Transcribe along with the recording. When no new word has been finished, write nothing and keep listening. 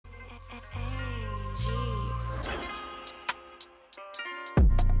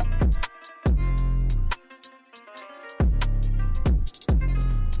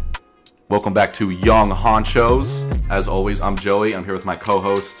Welcome back to Young Honchos. As always, I'm Joey. I'm here with my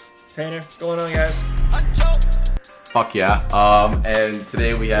co-host Tanner. What's going on, guys? Fuck yeah. And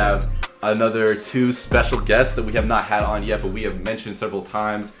today we have another two special guests that we have not had on yet, but we have mentioned several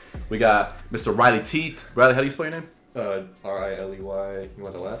times. We got Mr. Riley Teet. Riley, how do you spell your name? Riley. You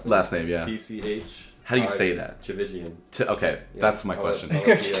want the last name? Last name, yeah. TCH. How do you say that? Tchividjian. Okay, yeah, that's my question. I'll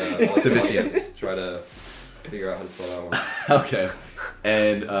let Tchividjian try to figure out how to spell that one. Okay.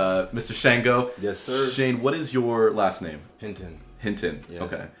 And Mr. Shango. Yes, sir. Shane, what is your last name? Hinton. Hinton. Yeah.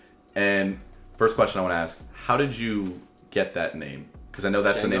 Okay. And first question I want to ask, how did you get that name? Because I know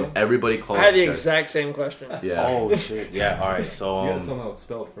that's Shango? the name everybody calls I had the you guys. exact same question. Yeah. Oh, shit. Yeah, alright. So, You gotta tell me how it's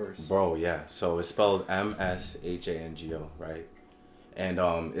spelled first. bro, yeah. So, it's spelled M-S-H-A-N-G-O, right? And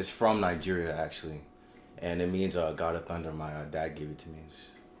it's from Nigeria, actually. And it means God of Thunder. My dad gave it to me. It's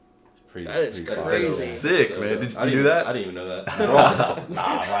pretty That is pretty crazy. fire. Sick, So, man. Did I you didn't- do that? I didn't even know that. Nah,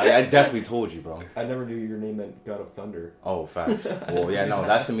 Riley, I definitely told you, bro. I never knew your name meant God of Thunder. Oh, facts. Well, yeah, no,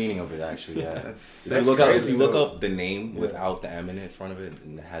 that's the meaning of it, actually, yeah. That's If you crazy. look up the name without the M in front of it,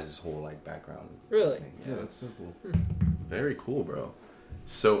 and it has this whole, like, background. Really? thing, Yeah, that's simple. very cool, bro.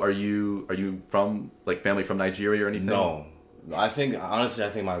 So are you from, like, family from Nigeria or anything? No. Honestly, I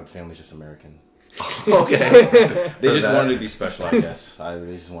think my family's just American. Okay. They just that. wanted to be special, I guess.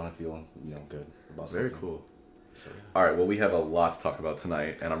 They just want to feel, good about Very something. cool. So, yeah. All right, well, we have a lot to talk about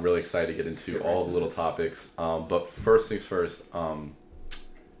tonight, and I'm really excited to get into all the little topics. But first things first,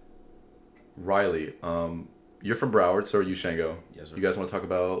 Riley, you're from Broward, so are you, Shango? Yes, sir. You guys want to talk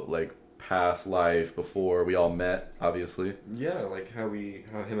about, like, past life before we all met, obviously? Yeah, like how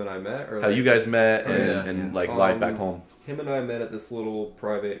him and I met, or How like, you guys met Oh, and yeah. like, life back home. Him and I met at this little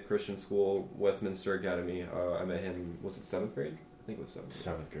private Christian school, Westminster Academy. I met him. Was it 7th grade? I think it was 7th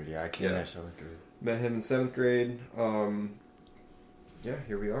grade. 7th grade, yeah. I came Yeah. there 7th grade. Met him in 7th grade. Yeah,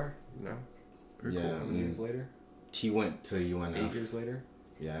 here we are. Very Yeah, cool. How many years later? He went to UNF. 8 years later.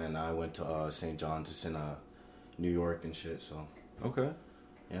 Yeah, and I went to St. John's. It's in New York and shit, so. Okay.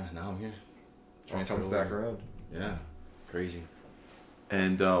 Yeah, now I'm here. All Transferred comes over back here. around. Yeah, crazy.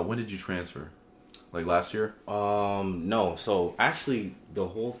 And when did you transfer? Like, last year? No. So actually, the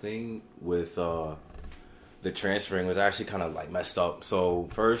whole thing with the transferring was actually kind of like messed up. So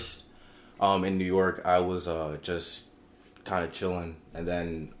first, in New York, I was just kind of chilling, and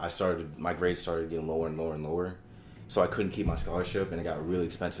then my grades started getting lower and lower and lower. So I couldn't keep my scholarship, and it got really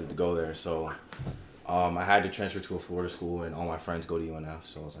expensive to go there. So I had to transfer to a Florida school, and all my friends go to UNF.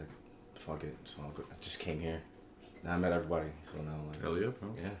 So I was like, fuck it. So I just came here. Now I met everybody. So now I'm like, Hell yeah,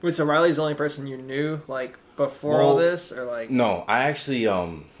 bro. yeah. Wait, so Riley's the only person you knew, like, before all Well, this? Or, like... No, I actually,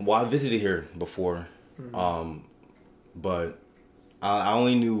 I visited here before, but I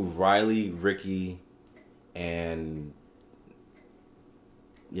only knew Riley, Ricky, and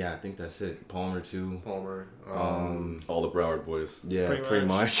yeah, I think that's it. Palmer too. Palmer. All the Broward boys. Yeah, pretty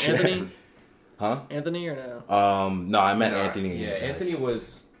much. Anthony? Huh? Anthony or no? No, I met Nah, Anthony. Yeah, and Jax. Anthony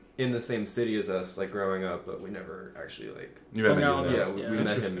was in the same city as us, like growing up, but we never actually like. You met no, me. Yeah, Yeah. we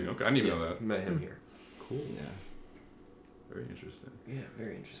met Interesting. him. Okay, I didn't even yeah, know that. Met him here. Cool. Yeah, Very interesting. Yeah,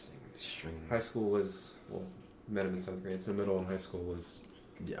 very interesting. extremely. High school was met him in 7th grade. So middle and high school was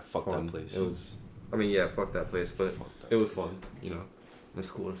Yeah, fuck fun. that place. It was. I mean, yeah, fuck that place, but Fuck that it was fun. It's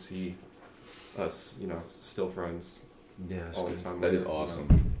cool to see us. Still friends Yeah, it's all good. this time. That is later,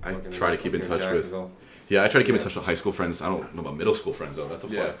 awesome. I Fucking try to keep in fucking touch with. Jacksonville. Yeah, I try to keep in Yeah. touch with high school friends. I don't know about middle school friends though. That's a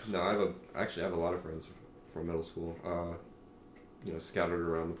Yeah, flex. no, I have a lot of friends from middle school. Scattered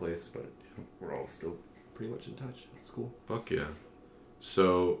around the place, but we're all still pretty much in touch. It's cool. Fuck yeah.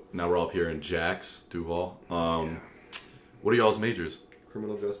 So now we're all up here in Jax, Duval. Yeah. What are y'all's majors?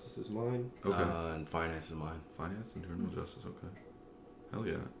 Criminal justice is mine. Okay. And finance is mine. Finance and criminal justice. Okay. Hell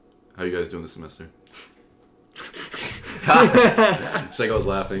yeah. How you guys doing this semester? It's like I was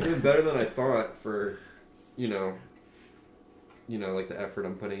laughing. Doing better than I thought for, like the effort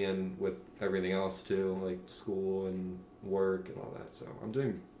I'm putting in with everything else too, like school and work and all that. So I'm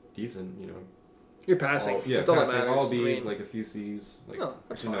doing decent. You're passing. That's all that passing matters. all B's, I mean, like a few C's. Like, oh,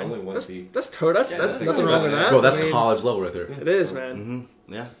 that's actually, fine. no, only one that's, C. That's total. That's Yeah, that's that's nothing not wrong with bad. that. Bro, that's I mean, college level right there. Yeah, It is, so- man.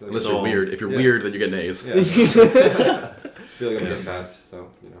 Mm-hmm. Yeah. Unless So- you're weird. If you're yeah. weird, then you get an A's. Yeah. I feel like I'm getting past, so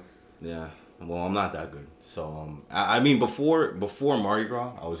Yeah. Well, I'm not that good. So, I mean, before Mardi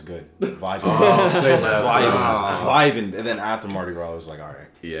Gras, I was good. Vibing. Oh, say less. Vibing. And then after Mardi Gras, I was like, all right.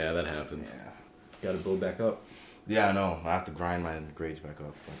 Yeah, that happens. Yeah. Got to build back up. Yeah, I know. I have to grind my grades back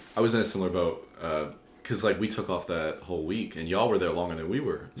up. But. I was in a similar boat. because like we took off that whole week, and y'all were there longer than we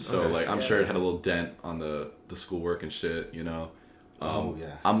were. So like I'm sure it had a little dent on the schoolwork and shit. You know.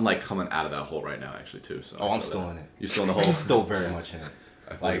 I'm like coming out of that hole right now, actually too. So I'm still in it. You're still in the hole. I'm still very much in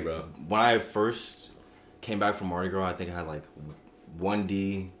it. Like bro. when I first came back from Mardi Gras, I think I had like 1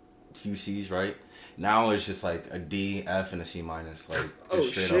 D, 2 C's, right? Now it's just like a D, F, and a C minus, like just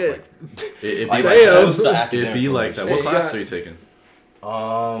straight shit. up. Like It'd like, be it'd be like that. What class are you taking?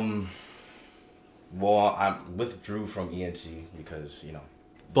 Well, I withdrew from ENC because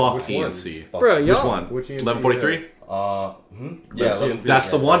Fuck ENC. Bro, Which y'all. one? Which ENC 1143. Yeah, That's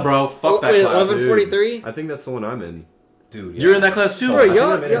the one, bro. Fuck that class. 1143. I think that's the one I'm in. dude. You're in that class too, Bro,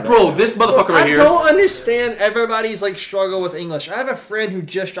 bro. This motherfucker right here. I don't understand everybody's like struggle with English. I have a friend who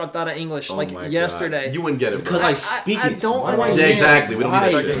just dropped out of English yesterday. God. You wouldn't get it, bro. Because I speak it. I don't Yeah, understand. exactly. We don't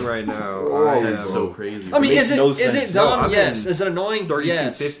need that shit. Right now. That's so crazy. I mean, Makes is no it sense. dumb? No, I'm Yes. in Is it annoying?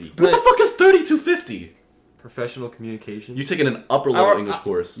 3250. Yes. What the fuck is 3250? Professional communication. You taking an upper level English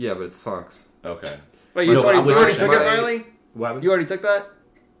course? Yeah, but it sucks. Okay. Wait, you No, already took it, my- Riley? What happened? You already took that?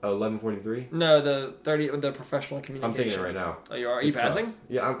 1143. No, the professional communication. I'm taking it right now. Oh, you are? Are you passing?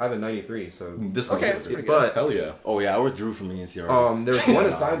 Yeah, I have a 93. So This Okay, is that's pretty good. but hell yeah. Oh yeah, I withdrew from ENC already. there's one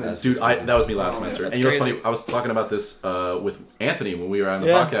assignment. Dude, that was me last semester. that's And you know what's crazy. funny? I was talking about this with Anthony when we were on the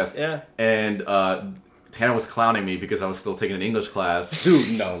Yeah, podcast. yeah. And Tanner was clowning me because I was still taking an English class.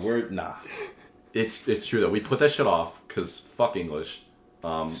 Dude, no, we're nah. It's true though. We put that shit off because fuck English.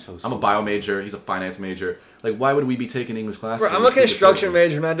 I'm a bio major. He's a finance major. Like, why would we be taking English classes? Bro, I'm a construction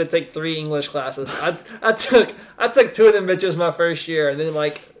major and I had to take 3 English classes. I took 2 of them bitches my first year, and then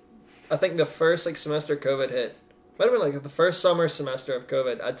I think the first semester COVID hit. Might have been the first summer semester of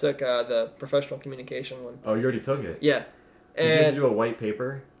COVID. I took the professional communication one. Oh, you already took it. Yeah, Did you have and to do a white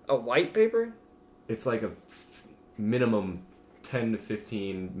paper? a white paper. It's like a minimum 10 to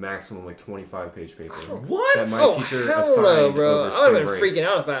 15, maximum 25-page paper. What? That my teacher hell assigned no, bro! over I would spring have been break. freaking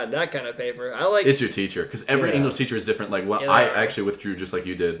out if I had that kind of paper. It's your teacher, because every Yeah. English teacher is different. Like, Yeah, I they are. actually withdrew just like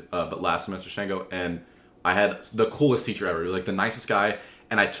you did, but last semester, Shango, and I had the coolest teacher ever, like the nicest guy,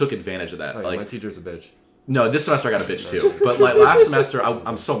 and I took advantage of that. Oh, yeah, like, my teacher's a bitch. no, this semester I got a bitch too. But last semester,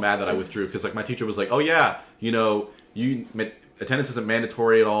 I'm so mad that I withdrew because my teacher was like, "Oh yeah, attendance isn't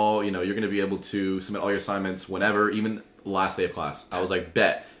mandatory at all. You're going to be able to submit all your assignments whenever, even the last day of class." I was like,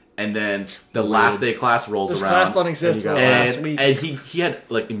 "Bet." And then the last day of class rolls This around. class don't exist in the last week. And he had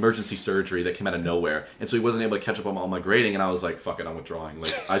emergency surgery that came out of nowhere, and so he wasn't able to catch up on all my grading. And I was like, "Fuck it, I'm withdrawing.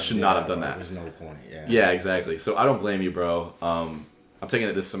 Like, I should not have done that." There's no point. Yeah. Yeah, exactly. So I don't blame you, bro. I'm taking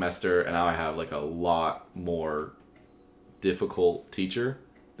it this semester, and now I have a lot more difficult teacher.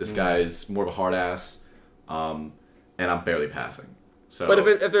 This guy's more of a hard ass, and I'm barely passing. So, But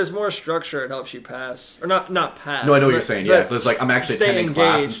if there's more structure, it helps you pass or not pass. no, I know what but- you're saying. Yeah, but because I'm actually stay attending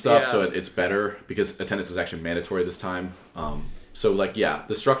class and engaged, stuff, yeah. so it's better because attendance is actually mandatory this time. So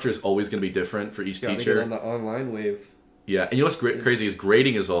the structure is always going to be different for each teacher. On the online wave. Yeah, and you know what's crazy is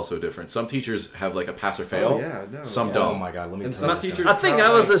grading is also different. Some teachers have a pass or fail. Oh, yeah, no. Some Yeah. don't. Oh my god, let me And tell some you. teachers- I think How,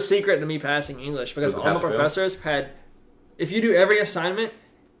 that was like- the secret to me passing English because Was it all the pass or fail? professors had. If you do every assignment,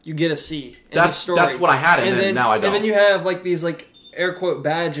 you get a C. In That's- the story. that's what I had, and then now I don't. And then you have these air quote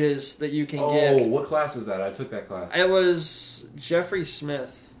badges that you can Oh, get. what class was that? I took that class. It was Jeffrey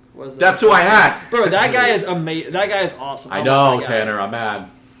Smith. Was the That's who I professor. had. Bro, that guy is amazing. That guy is awesome. I love know, that guy. Tanner. I'm mad.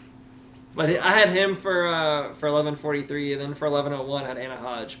 But I had him for 1143, and then for 1101 I had Anna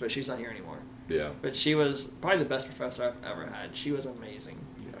Hodge, but she's not here anymore. Yeah. But she was probably the best professor I've ever had. She was amazing.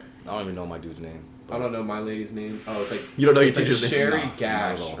 I don't even know my dude's name. I don't know my lady's name. Oh, it's You don't know your it's like teacher's name? Sherry No, not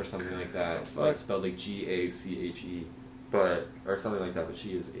Gash at all. or something like that. fuck? Like spelled GACHE, but or something like that. But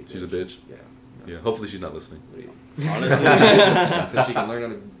she is a bitch. She's a bitch? Yeah. Yeah. Hopefully she's not listening. What do you- Honestly, so she can learn how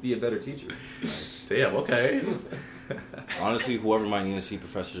to be a better teacher. Damn. Okay. honestly, whoever my ENC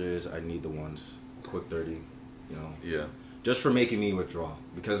professor is, I need the ones. Quick 30, Yeah. just for making me withdraw.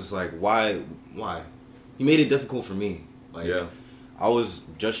 Because it's like, why? He made it difficult for me. Like, Yeah. I was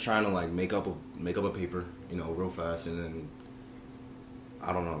just trying to make up a paper, real fast, and then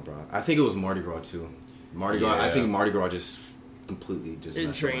I don't know, bro. I think it was Mardi Gras too. Mardi Gras. I Yeah. think Mardi Gras just completely just It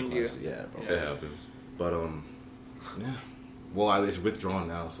messed up my trained you. class. Yeah, bro. It happens. But yeah. Well, it's withdrawn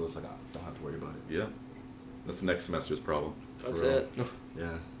now, so it's like I don't have to worry about it. Yeah. That's next semester's problem. That's For real. it. Yeah.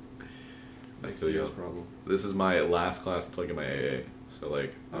 I Next feel you. year's problem. This is my last class until I get my AA. So Okay.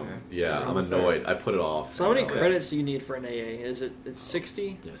 yeah, We're I'm almost annoyed. I put it off. So how many Yeah. credits do you need for an AA? Is it's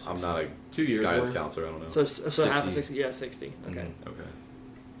 60? Yes. I'm not a 2 years guidance worth. counselor. I don't know. So half of 60. 60? Yeah, 60. Okay. Mhm. Okay.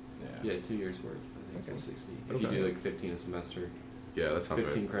 Yeah. Yeah, 2 years worth. I think Okay. so 60. If Okay. you do 15 a semester, Yeah, that sounds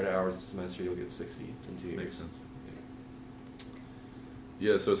 15 credit hours a semester, you'll get 60 in 2 years. Makes sense.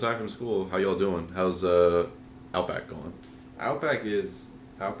 Yeah, so aside from school, how y'all doing? How's Outback going? Outback is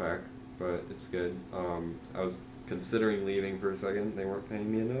Outback, but it's good. I was considering leaving for a second. They weren't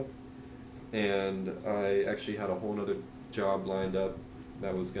paying me enough. And I actually had a whole other job lined up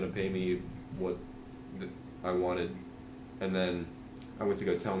that was going to pay me what I wanted. And then I went to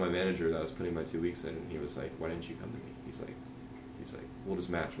go tell my manager that I was putting my 2 weeks in, and he was like, "Why didn't you come to me?" He's like, "We'll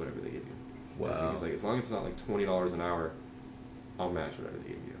just match whatever they give you." Wow. He's like, "As long as it's not like $20 an hour, I'll match whatever they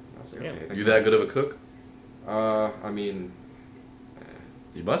give you." And I was like, "Okay." You that good of a cook? I mean,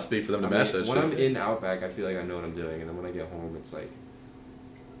 You must be for them to match that when shit. I'm in Outback, I feel like I know what I'm doing, and then when I get home, it's like,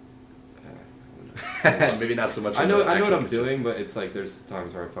 Maybe not so much. I know what I'm kitchen. doing, but it's like there's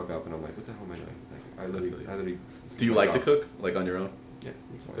times where I fuck up, and I'm like, "What the hell am I doing?" Like, I literally. Do you like to cook, like on your own? Yeah,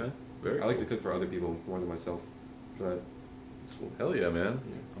 it's fine. Okay, very. I like to cool. cook for other people more than myself, but it's cool. Hell yeah, man!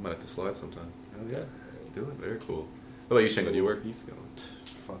 Yeah. I might have to slide sometime. Hell yeah. Do it. Very cool. What about you, Shango? Do you work? He's going.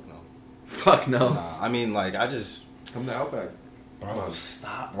 Fuck no. Fuck no. Nah, I mean, like, I just... Come to Outback. Bro,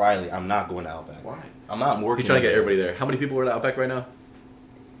 stop. Riley, I'm not going to Outback. Why? I'm not working. You're trying to get everybody there. How many people are at Outback right now?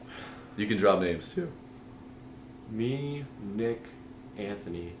 You can drop names too. Me, Nick,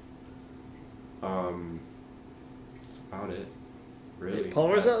 Anthony. That's about it. Really.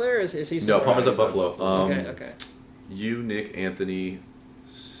 Palmer's out there? Is he? No, somewhere Palmer's else? at Buffalo. Okay. You, Nick, Anthony,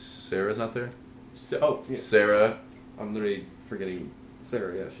 Sarah's not there. Yeah. Sarah. I'm literally forgetting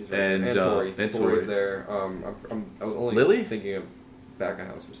Sarah. Yeah, she's right. And, Tori. and Tori's Tori. there. I was only Lily? thinking of back of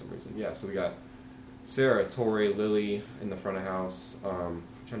house for some reason. Yeah, so we got Sarah, Tori, Lily in the front of house. I'm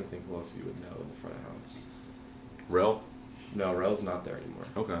trying to think who else you would know in the front of house. Rel. No, Rel's not there anymore.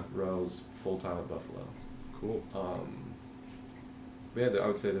 Okay. Rel's full time at Buffalo. Cool. Yeah, I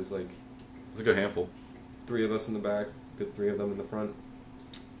would say there's like It's a good handful. 3 of us in the back, good 3 of them in the front.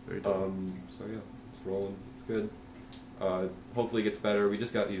 Very dope. So yeah, it's rolling. It's good. Hopefully it gets better. We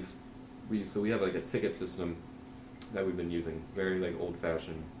just got these. We have like a ticket system that we've been using. Very like old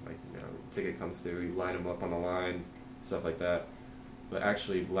fashioned. Like ticket comes through, you line them up on the line, stuff like that. But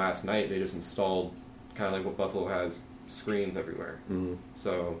actually, last night they just installed kind of like what Buffalo has, screens everywhere. Mm-hmm.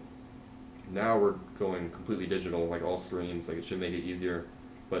 So now we're going completely digital, like all screens. Like it should make it easier.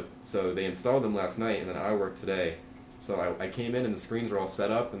 But so they installed them last night, and then I worked today. So I came in and the screens were all set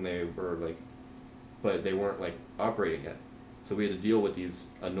up, and they were like, but they weren't like operating yet. So we had to deal with these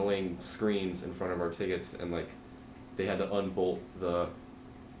annoying screens in front of our tickets, and like they had to unbolt the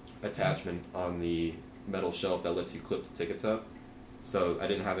attachment on the metal shelf that lets you clip the tickets up. So I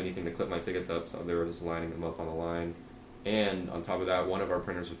didn't have anything to clip my tickets up, so they were just lining them up on the line. And on top of that, one of our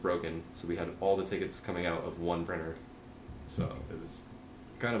printers was broken, so we had all the tickets coming out of one printer. So it was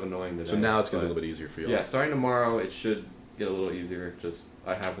kind of annoying today. So now it's going to be a little bit easier for you. Yeah, starting tomorrow, it should get a little easier. Just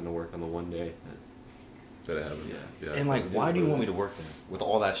I happen to work on the one day. That it happened. Yeah. And like, why do you want me to work there with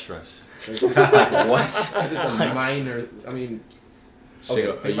all that stress? Like, What? It's a minor. I mean, okay,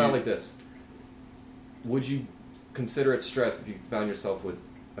 Shango, think about it like this. Would you consider it stress if you found yourself with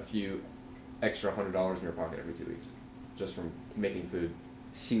a few extra $100 in your pocket every 2 weeks, just from making food?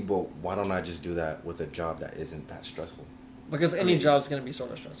 See, well, why don't I just do that with a job that isn't that stressful? Because any job's going to be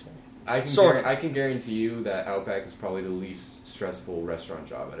sort of stressful. I can guarantee you that Outback is probably the least stressful restaurant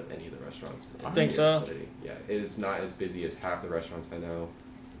job out of any of the restaurants. In I think the so. vicinity. Yeah, it is not as busy as half the restaurants I know.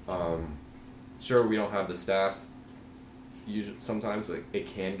 Sure, we don't have the staff. Usually, sometimes like it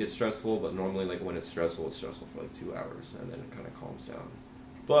can get stressful, but normally like when it's stressful for like 2 hours, and then it kind of calms down.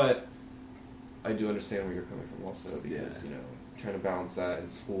 But I do understand where you're coming from also, because trying to balance that in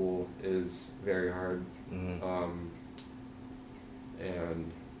school is very hard. Mm-hmm.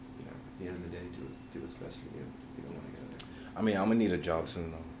 And at the end of the day, do what's best for you. You don't want to go there. I mean, I'm gonna need a job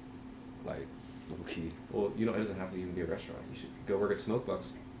soon though, like low key. Well, it doesn't have to even be a restaurant. You should go work at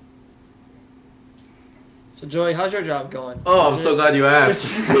Smokebucks. So, Joey, how's your job going? Oh, I'm so glad you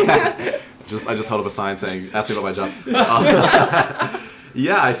asked. I just held up a sign saying, "Ask me about my job."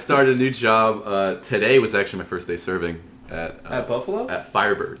 Yeah, I started a new job. Today was actually my first day serving at Buffalo? At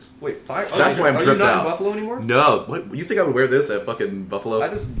Firebirds. Wait, Fire? That's why I'm Are you tripped not out. in Buffalo anymore? No, what you think I would wear this at fucking Buffalo? I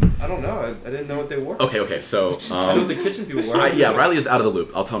don't know. I didn't know what they wore. Okay. So I know what the kitchen people wear. Riley is out of the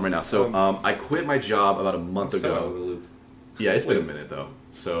loop. I'll tell him right now. So I quit my job about a month So out of ago. the loop. Yeah, it's been a minute though.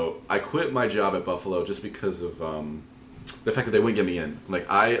 So I quit my job at Buffalo just because of the fact that they wouldn't get me in. Like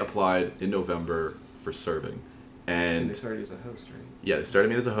I applied in November for serving, And and they started as a host, right? yeah, they started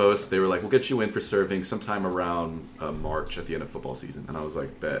me as a host. They were like, "We'll get you in for serving sometime around March at the end of football season," and I was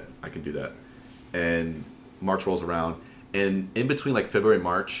like, "Bet I can do that." And March rolls around, and in between like February and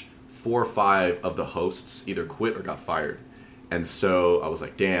March, 4 or 5 of the hosts either quit or got fired. And so I was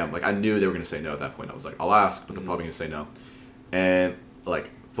like, damn, like I knew they were going to say no at that point. I was like, I'll ask, but they're probably going to say no. And like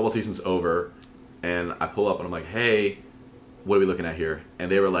football season's over, and I pull up and I'm like, hey, what are we looking at here?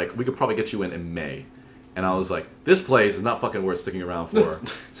 And they were like, we could probably get you in May. And I was like, this place is not fucking worth sticking around for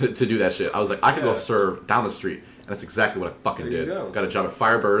to do that shit. I was like, I could go serve down the street. And that's exactly what I fucking There you did. go. Got a job at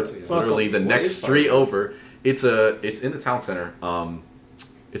Firebirds, Oh, yeah. literally the What next is street Firebirds? over. It's in the town center.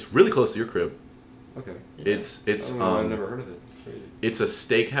 It's really close to your crib. Okay. It's I've never heard of it. It's crazy. it's a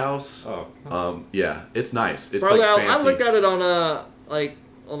steakhouse. Oh. Yeah, it's nice. It's Bro, like I fancy. looked at it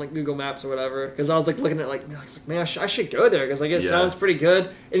on Google Maps or whatever, because I was like looking at man, I should go there because like it Yeah. sounds pretty good,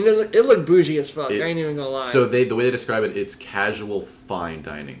 and it looked bougie as fuck. It- I ain't even gonna lie. So the way they describe it, it's casual fine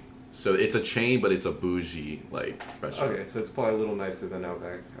dining. So it's a chain, but it's a bougie like restaurant. Okay, so it's probably a little nicer than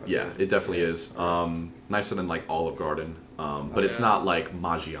Outback. Yeah, it definitely is. Nicer than like Olive Garden, but it's yeah. not like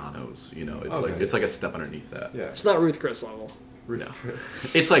Maggiano's. You know, it's Okay. like it's like a step underneath that. Yeah. it's not Ruth Chris level. No.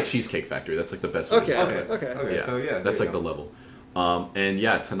 It's like Cheesecake Factory. That's like the best way to Okay. describe it. Okay. Yeah, So yeah, that's there like you the go. level. And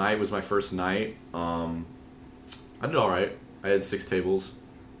yeah, tonight was my first night. I did all right. I had 6 tables.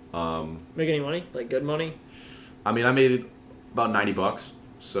 Make any money? Like good money? I mean, I made about $90.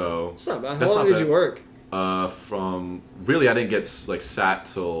 So It's not bad. How That's long not did you bad. work? from really, I didn't get like sat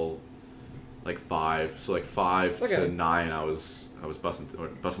till like 5. So like 5 Okay. to 9, I was busting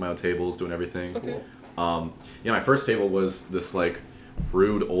my own tables, doing everything. Okay. Yeah, my first table was this like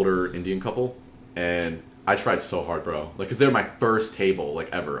rude older Indian couple, and I tried so hard, bro. Like, cause they were my first table like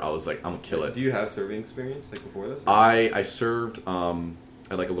ever. I was like, I'm gonna kill it. Do you have serving experience like before this? or- I served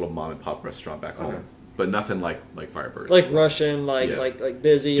at like a little mom and pop restaurant back home, Okay. but nothing like Firebird. Like Russian, like Yeah. like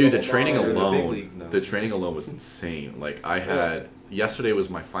busy. Dude, the little training bar. the big alone, leagues now. the training alone was insane. Like I had yesterday was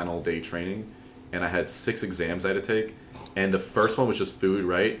my final day training, and I had 6 exams I had to take, and the first one was just food.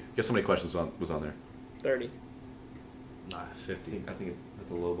 Right? Guess how many questions was on there? 30. Nah, I 50. think that's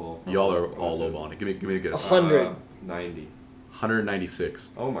a low ball. Y'all are What all is low it? on it. Give me a guess. 100. 90. 196.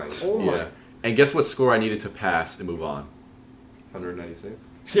 Oh my. Oh my. Yeah. And guess what score I needed to pass and move on? 196.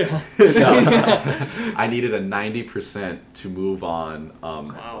 Yeah. I needed a 90% to move on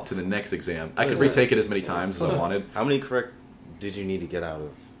Wow. to the next exam. I could is that? retake it as many times as I wanted. How many correct did you need to get out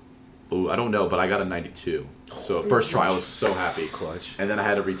of? Ooh, I don't know, but I got a 92. So first try, I was so happy. Clutch. And then I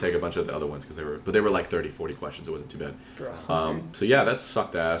had to retake a bunch of the other ones because they were like 30, 40 questions. It wasn't too bad. Bro. So yeah, that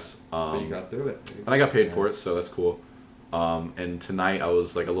sucked ass. But you got through it. And I got paid for it, so that's cool. And tonight I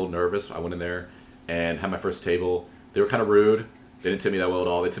was like a little nervous. I went in there and had my first table. They were kind of rude. They didn't tip me that well at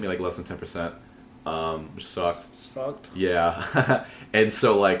all. They tipped me like less than 10%, which sucked. It's fucked. Yeah. And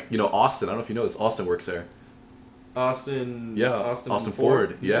so like, you know, Austin, I don't know if you know this, Austin works there. Austin. Yeah, Austin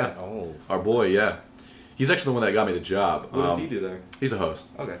Ford. Yeah. Oh. Our boy, yeah. He's actually the one that got me the job. What does he do there? He's a host.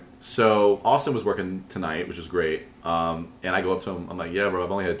 Okay. So Austin was working tonight, which was great. And I go up to him. I'm like, "Yeah, bro,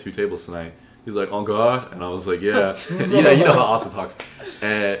 I've only had 2 tables tonight." He's like, "On God," and I was like, "Yeah." you know how Austin talks.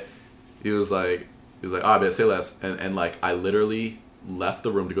 And he was like, "I bet say less." And like, I literally left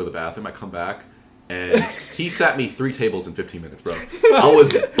the room to go to the bathroom. I come back, and he sat me 3 tables in 15 minutes, bro. I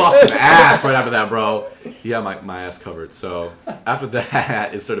was busting ass right after that, bro. He had my ass covered. So after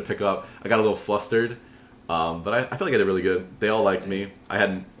that, it started to pick up. I got a little flustered. But I feel like I did really good. They all liked me. I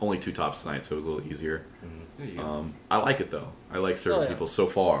had only 2 tops tonight, so it was a little easier. There you go. I like it though. I like serving Oh, yeah. people so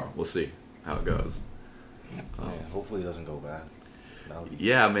far. We'll see how it goes. Yeah, hopefully it doesn't go bad. That would be-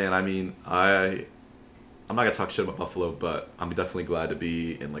 Yeah, man. I mean, I'm not gonna talk shit about Buffalo, but I'm definitely glad to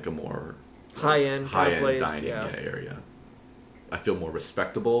be in like a more High-end kind of high-end place. dining Yeah. area. I feel more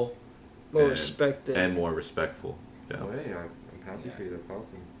respectable More and- respected. and more respectful. Yeah. Oh, hey, I'm happy for you. That's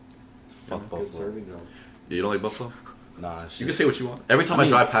awesome. Fuck Good Buffalo. serving job. You don't like Buffalo? Nah, it's You can just- say what you want. Every time I, I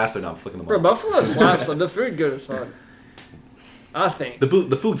mean- drive past there now, I'm flicking them Bro, off. Buffalo slaps. Like, the food good as fuck. I think.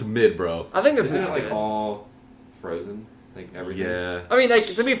 The food's mid, bro. I think the Isn't food's it like good. all frozen? Like everything? Yeah. I mean, like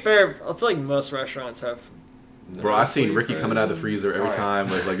to be fair, I feel like most restaurants have. No, Bro, I've seen fully Ricky coming out of the frozen. freezer every Alright. time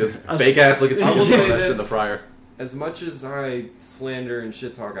with like this I fake ass looking I will cheese say that shit in this. the fryer. As much as I slander and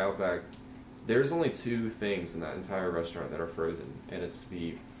shit talk Outback, there's only 2 things in that entire restaurant that are frozen, and it's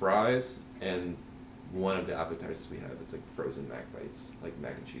the fries and one of the appetizers we have. It's like frozen mac bites, like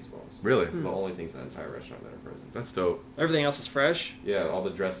mac and cheese balls. Really? It's the only things in that entire restaurant that are frozen. That's dope. Everything else is fresh. Yeah, all the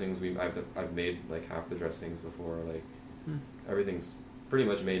dressings I've made like half the dressings before. Like everything's pretty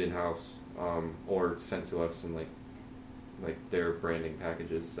much made in house, or sent to us in like their branding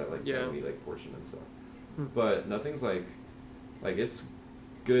packages that like Yeah. we like portion and stuff. But nothing's like it's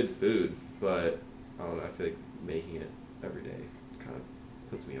good food, but I don't know. I feel like making it every day kind of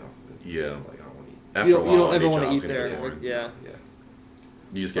puts me off of it. Yeah. Like I don't want to eat. After You a don't, while, you don't any ever want to job's eat gonna there. get Like, boring. yeah. Yeah.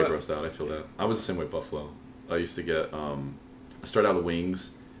 You just get But- grossed out. I feel that. I was the same way with Buffalo. I used to get I started out with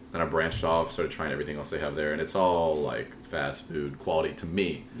wings, Then I branched off, started trying everything else they have there, and it's all like fast food quality to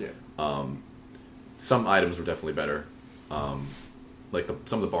me. Yeah. Some items were definitely better. Like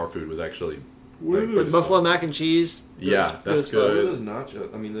some of the bar food was actually. With buffalo mac and cheese. Yeah, that's What good. are those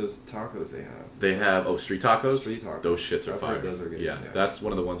nachos? I mean, those tacos they have. They have street tacos. Street tacos. Those shits are I've fire. heard those are good. Yeah, that's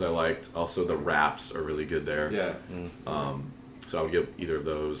one of the ones I liked. Also, the wraps are really good there. Yeah. So I would get either of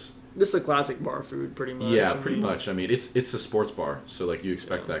those. This is a classic bar food, pretty much. Yeah, pretty much. I mean, it's a sports bar, so like you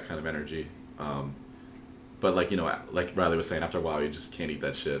expect that kind of energy. But like like Riley was saying, after a while you just can't eat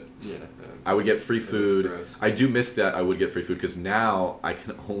that shit. Yeah. I would get free food. gross. I do miss that. I would get free food because now I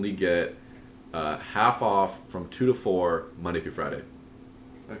can only get half off from 2 to 4 Monday through Friday.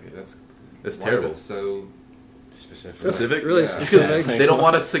 Okay, that's why terrible. Is it so Specific? Really Yeah. specific. They don't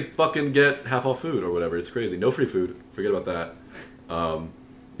want us to fucking get half off food or whatever. It's crazy. No free food. Forget about that.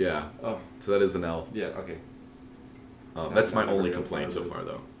 Yeah. Oh, So that is an L. yeah. Okay. That's my I've never only had complaint so Firebirds. far,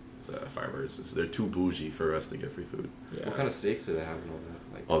 though. Firebirds. They're too bougie for us to get free food. Yeah. What kind of steaks do they have and all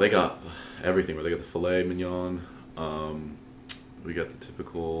that? Like, Oh, they got everything. They got the filet mignon. We got the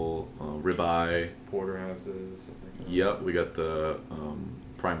typical ribeye. porterhouses, stuff like that. Yep. We got the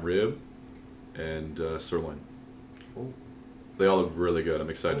prime rib and sirloin. Cool. They all look really good. I'm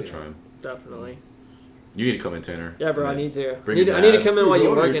excited Oh, to yeah. try them. Definitely. You need to come in, Tanner. Yeah, bro, I And need to. bring I need, your I need to dad. come in while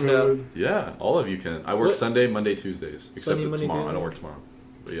you're working, though. Yeah, all of you can. I work What? Sunday, Monday, Tuesdays. Except Sunday, that Monday, tomorrow. I don't Tuesday. work tomorrow.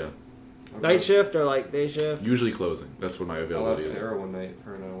 But yeah. Okay. Night shift or like day shift? Usually closing. That's when my I'll availability ask is. Sarah one night if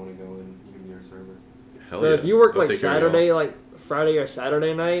her and I want to go in. You can be our server. Hell Bro, yeah. if you work I'll like take care of y'all. Saturday, like Friday or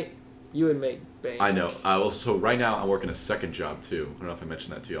Saturday night, you would make bank. I know. So right now I'm working a second job too. I don't know if I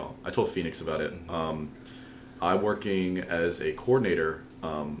mentioned that to y'all. I told Phoenix about it. I'm working as a coordinator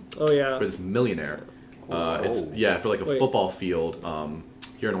Oh, yeah. for this millionaire. It's for like a Wait. football field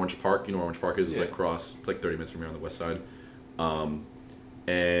here in Orange Park. You know where Orange Park is? It's Yeah. like it's like 30 minutes from here on the west side.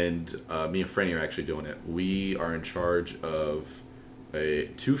 And me and Franny are actually doing it. We are in charge of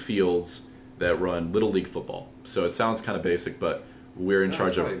 2 fields that run Little League football. So it sounds kind of basic, but we're in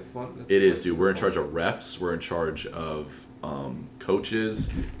charge of. It is, dude. We're in charge of refs. We're in charge of coaches,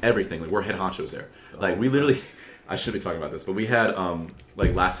 everything. Like we're head honchos there. Like we literally, I should be talking about this, but we had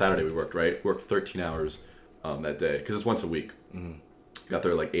like last Saturday we worked, right? Worked 13 hours that day because it's once a week. Got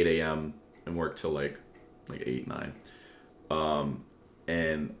there like 8 a.m. and worked till like 8, 9.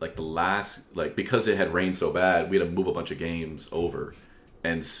 And like the last, like because it had rained so bad, we had to move a bunch of games over,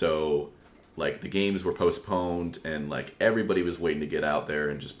 and so like the games were postponed, and like everybody was waiting to get out there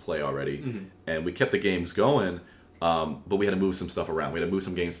and just play already. And we kept the games going, but we had to move some stuff around. We had to move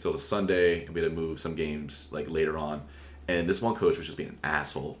some games till the Sunday, and we had to move some games like later on. And this one coach was just being an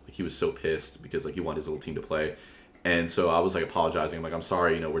asshole. Like, he was so pissed because like he wanted his little team to play. And so I was like apologizing. I'm like, I'm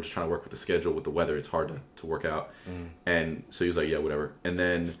sorry, we're just trying to work with the schedule, with the weather. It's hard to work out. And so he was like, yeah, whatever. And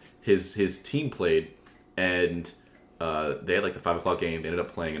then his team played, and they had like the 5 o'clock game. They ended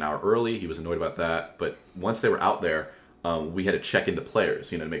up playing an hour early. He was annoyed about that. But once they were out there, we had to check into players,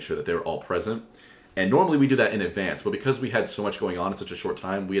 to make sure that they were all present. And normally we do that in advance, but because we had so much going on in such a short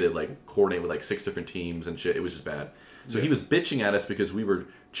time, we had to like coordinate with like 6 different teams and shit. It was just bad. So he was bitching at us because we were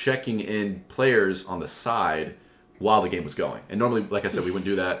checking in players on the side while the game was going. And normally, like I said, we wouldn't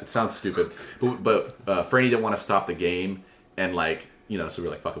do that. It sounds stupid. But Franny didn't want to stop the game. And like, so we were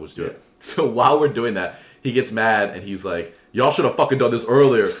like, fuck it, let's do it. So while we're doing that, he gets mad and he's like, y'all should have fucking done this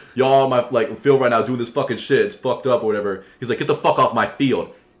earlier. Y'all on my like field right now doing this fucking shit. It's fucked up or whatever. He's like, get the fuck off my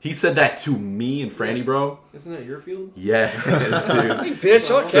field. He said that to me and Franny, bro. Isn't that your field? Yes, dude. Hey,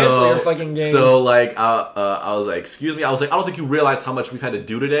 bitch, I'll cancel your fucking game. So, like, I was like, excuse me. I was like, I don't think you realize how much we've had to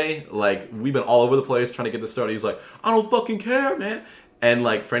do today. Like, we've been all over the place trying to get this started. He's like, I don't fucking care, man. And,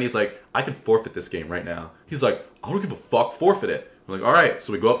 like, Franny's like, I can forfeit this game right now. He's like, I don't give a fuck, forfeit it. I'm like, all right.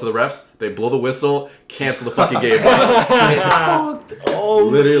 So we go up to the refs. They blow the whistle, cancel the fucking game.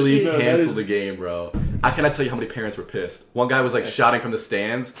 Literally cancel the game, bro. I cannot tell you how many parents were pissed. One guy was like shouting from the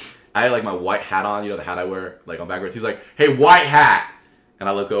stands. I had like my white hat on, the hat I wear like on backwards. He's like, hey, white hat. And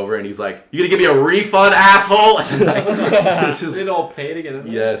I look over and he's like, you gonna give me a refund, asshole? They all pay to get in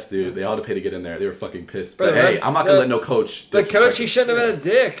there? Yes, dude. They all had to pay to get in there. They were fucking pissed. Bro, But hey, I'm not gonna let no coach. The coach, he shouldn't have been a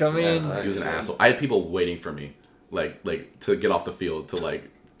dick. I mean, He was an asshole. I had people waiting for me, like to get off the field to like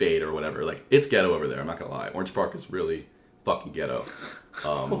fade or whatever. Like, it's ghetto over there. I'm not gonna lie. Orange Park is really fucking ghetto.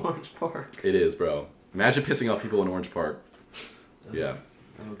 Orange Park. It is, bro. Imagine pissing off people in Orange Park. Yeah.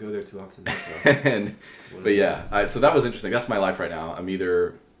 I don't go there too often. So. But yeah, so that was interesting. That's my life right now. I'm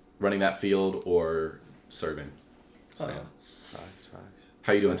either running that field or serving. oh yeah. Facts.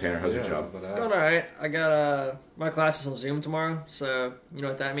 How you doing, Tanner? How's your job? It's going alright. I got my class is on Zoom tomorrow, so you know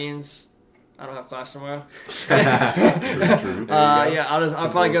what that means. I don't have class tomorrow. True. Yeah, I'll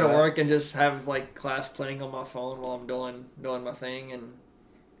probably go to work and just have like class playing on my phone while I'm doing my thing and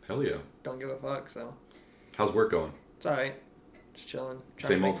Hell yeah. don't give a fuck. So How's work going? it's all right. Just chilling.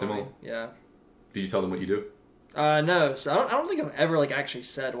 Same old. Yeah. Do you tell them what you do? No. So I don't think I've ever like actually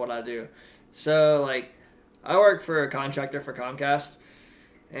said what I do. So like, I work for a contractor for Comcast,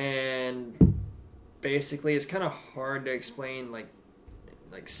 and basically it's kind of hard to explain like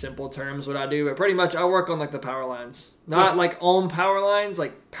simple terms what I do, but pretty much I work on like the power lines, not like on power lines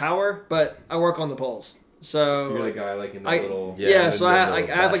like power, but I work on the poles. So You're the guy like in the little so I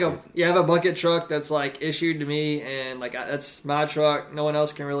have a bucket truck that's like issued to me, and like that's my truck. No one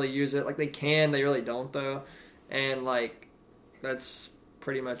else can really use it. Like they really don't though, and like that's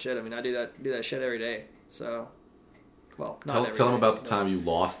pretty much it. I mean, I do that shit every day. So, well, Tell them about the time you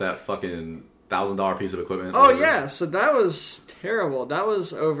lost that fucking $1,000 piece of equipment. Oh yeah, so that was terrible. That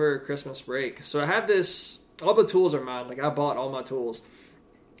was over Christmas break. So I had all the tools are mine. Like I bought all my tools,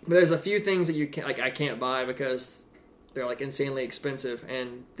 but there's a few things that I can't buy because they're like insanely expensive,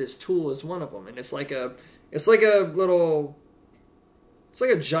 and this tool is one of them. And it's like a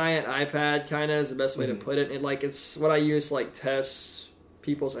giant iPad kind of is the best way to put it. And like it's what I use to like test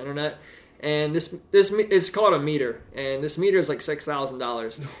people's internet. And this it's called a meter, and this meter is like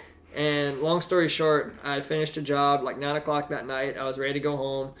 $6,000. And long story short, I finished a job like 9 o'clock that night. I was ready to go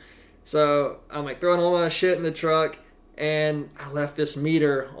home, so I'm like throwing all my shit in the truck, and I left this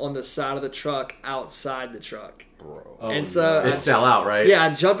meter on the side of the truck outside the truck. Bro. And so it fell out, right? Yeah, I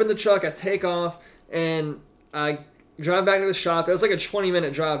jump in the truck, I take off, and I drive back to the shop. It was like a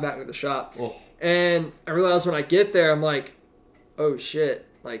 20-minute drive back to the shop, and I realized when I get there, I'm like, oh shit.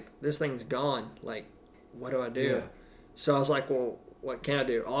 Like, this thing's gone. Like, what do I do? Yeah. So I was like, well, what can I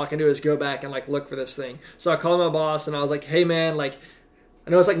do? All I can do is go back and, like, look for this thing. So I called my boss, and I was like, hey, man, like,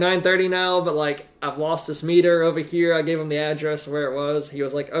 I know it's like 9:30 now, but, like, I've lost this meter over here. I gave him the address of where it was. He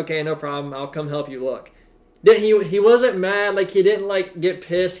was like, okay, no problem. I'll come help you look. Then he wasn't mad. Like, he didn't, like, get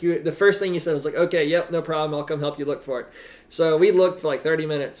pissed. The first thing he said was like, okay, yep, no problem. I'll come help you look for it. So we looked for, like, 30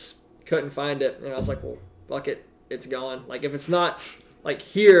 minutes. Couldn't find it. And I was like, well, fuck it. It's gone. Like, if it's not... like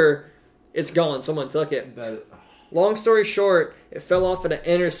here, it's gone. Someone took it. Long story short, it fell off at an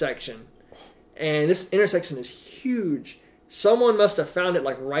intersection. And this intersection is huge. Someone must have found it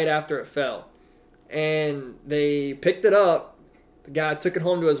like right after it fell. And they picked it up. The guy took it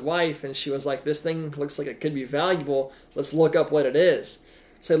home to his wife, and she was like, this thing looks like it could be valuable. Let's look up what it is.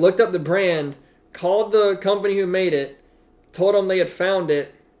 So they looked up the brand, called the company who made it, told them they had found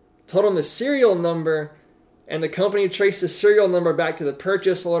it, told them the serial number, and the company traced the serial number back to the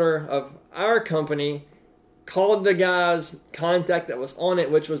purchase order of our company, called the guy's contact that was on it,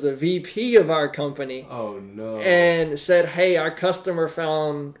 which was the VP of our company. Oh, no. And said, hey, our customer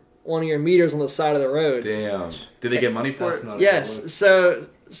found one of your meters on the side of the road. Damn. Did they get money for it? Yes. So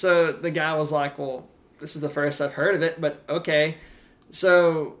the guy was like, well, this is the first I've heard of it, but okay.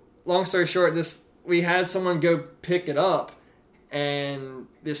 So long story short, we had someone go pick it up, and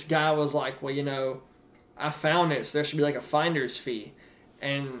this guy was like, well, you know, I found it, so there should be like a finder's fee.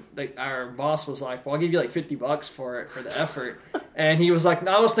 And our boss was like, well, I'll give you like $50 for it, for the effort. And he was like,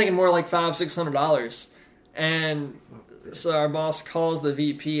 no, I was thinking more like $500-$600. And so our boss calls the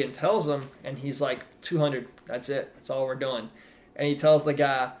VP and tells him, and he's like, $200, that's it, that's all we're doing. And he tells the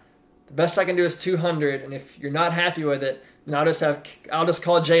guy, the best I can do is $200, and if you're not happy with it, then I'll just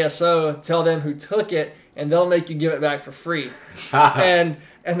call JSO, tell them who took it, and they'll make you give it back for free.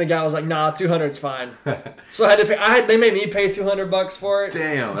 And the guy was like, nah, $200's fine. So I had to pay. They made me pay $200 for it.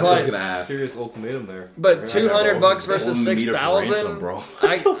 Damn, that's what I was gonna ask. Serious ultimatum there. But $200 versus $6,000, bro.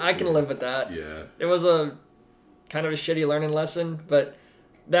 I can live with that. Yeah. It was a kind of a shitty learning lesson, but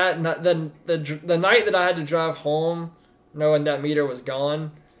the night that I had to drive home, knowing that meter was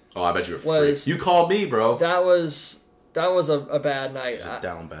gone. Oh, I bet you were freaked. You called me, bro. That was a bad night. It's a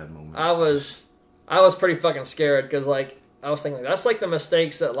down bad moment. I was pretty fucking scared because like. I was thinking, that's like the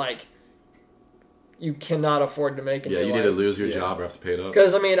mistakes that, like, you cannot afford to make in your life. Yeah, you either lose your job or have to pay it up.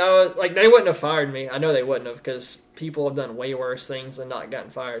 Because, I mean, I was, like, they wouldn't have fired me. I know they wouldn't have, because people have done way worse things and not gotten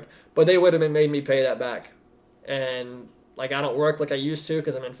fired. But they would have made me pay that back. And, like, I don't work like I used to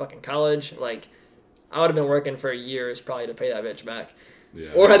because I'm in fucking college. Like, I would have been working for years probably to pay that bitch back. Yeah.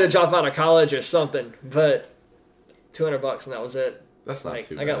 Or had to drop out of college or something. But $200 and that was it. That's not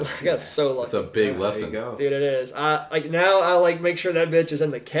too I bad. got so lucky. That's a big lesson. Dude, it is. I make sure that bitch is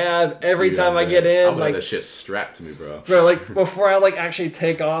in the cab every time I get in. I would have that shit strapped to me, bro. Bro, like before I like actually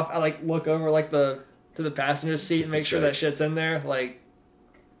take off, I like look over like to the passenger seat and make sure that shit's in there. Like,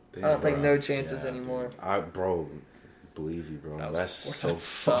 damn, I don't take no chances anymore. Bro, believe you, bro. That That's so that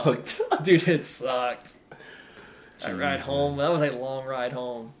fucked. sucked. Dude, it sucked. That ride Jeez, home, that was a long ride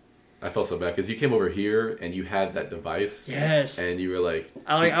home. I felt so bad because you came over here and you had that device. Yes. And you were like,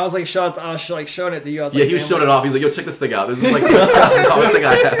 I was like showing it to you. I was yeah, like, he was damn, showing it off. He's like, yo, check this thing out. This is like the $6,000 thing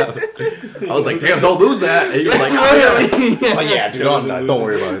I have. I was like, damn, don't lose that. And you were like, oh, yeah. Oh yeah, dude. Don't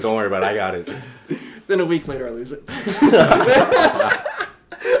worry about it. Don't worry about it. I got it. Then a week later, I lose it.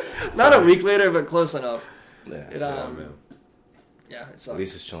 Not a week later, but close enough. Yeah, Man. Yeah, it sucks. at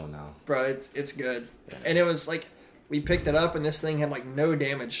least it's chilling now. Bro, it's good. Yeah. And it was like, we picked it up and this thing had like no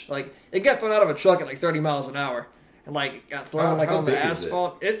damage. Like, it got thrown out of a truck at like 30 miles an hour. And like, got thrown like on the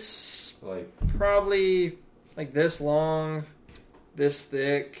asphalt. It's Like, probably like this long, this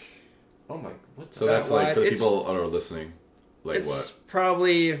thick. oh my, what? So That that's like, wide. for the It's- people that are listening, like It's what?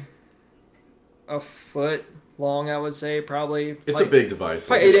 probably a foot long, I would say. Probably. It's like, a big device.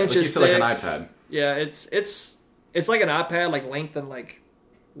 probably Like, 8 like inches you said, like an thick. iPad. Yeah, it's like an iPad, like length and like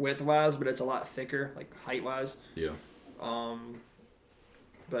width wise, but it's a lot thicker, like height wise. Yeah.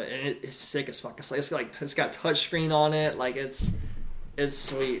 But it's sick as fuck. It's got touchscreen on it. Like it's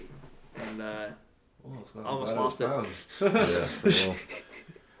sweet. And almost lost it. Yeah, for real.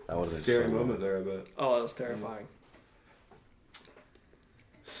 That would have been Scary so moment there, I bet. Oh, it was terrifying.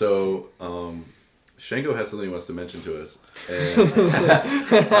 So, Shango has something he wants to mention to us. And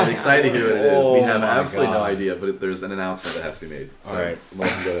I'm excited to hear what it is. We Oh have my absolutely no God. idea, but there's an announcement that has to be made. So, All right. go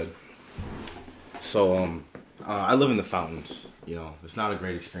ahead. So, I live in the Fountains. You know, it's not a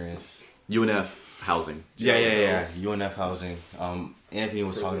great experience. UNF housing. Yeah. UNF housing. Anthony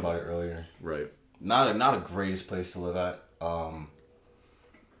was talking about it earlier. Right. Not a greatest place to live at.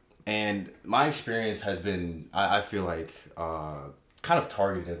 And my experience has been, I feel like, kind of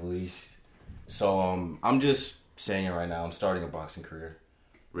targeted at least. So I'm just saying it right now. I'm starting a boxing career.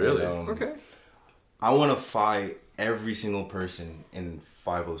 Really? And, Okay. I want to fight every single person in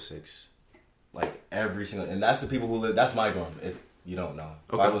 506. Like every single, and that's the people who live. That's my dorm. If you don't know,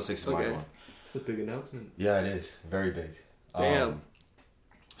 Okay. 506 is my Okay. dorm. It's a big announcement. Yeah, it is very big. Damn.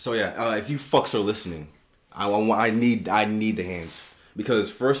 So yeah, if you fucks are listening, I need the hands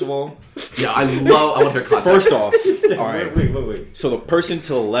because first of all, Yeah, I want to hear contact. first off, all right. Wait. So the person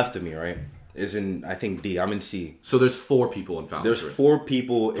to the left of me, right, is in I think D. I'm in C. So there's 4 people in Fountain. There's 4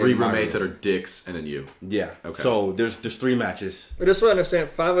 people. 3 in my roommates that room. are dicks, and then you. Yeah. Okay. So there's 3 matches. But just so I understand,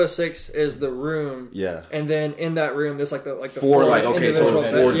 506 is the room. Yeah. And then in that room, there's like the 4 like okay, so individual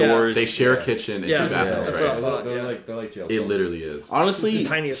 4 bed. Yeah. doors. They share a kitchen and Yeah, 2 yeah, bathrooms, that's right? what I thought. They're yeah. like jail It cells. literally is. Honestly, The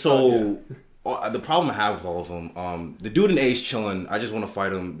tiniest so the problem I have with all of them, the dude in A is chilling. I just want to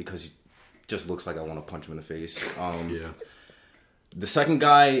fight him because he just looks like I want to punch him in the face. Yeah. The second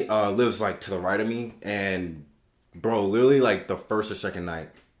guy lives like to the right of me, and bro, literally like the first or second night,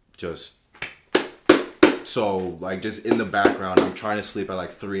 just so like just in the background, I'm trying to sleep at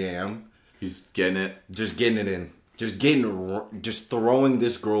like 3 a.m. He's getting it. Just getting it in, just throwing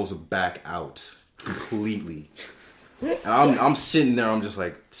this girl's back out completely. And I'm sitting there, I'm just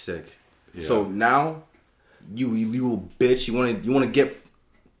like sick. Yeah. So now, you little bitch, you want to get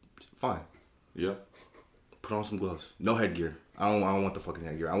fine. Yeah. Put on some gloves. No headgear. I don't want the fucking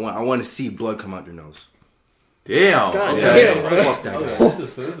headgear. I want to see blood come out your nose. Damn. God Okay. damn, bro. Fuck that Okay, guy.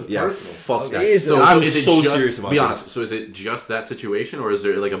 this is Yeah, personal. fuck Okay. that. Jesus. So I'm is it so just, serious about be this. honest. So is it just that situation, or is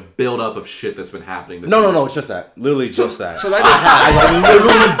there like a buildup of shit that's been happening? No, it's just that. Literally just that. So that just I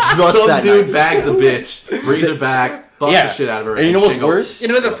literally just Some that dude night. bags a bitch, brings her back, fucks Yeah. the shit out of her. And you know what's Shango- worse? You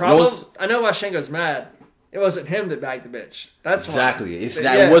know the problem? what's- I know why Shango's mad. It wasn't him that bagged the bitch. That's why. Exactly. It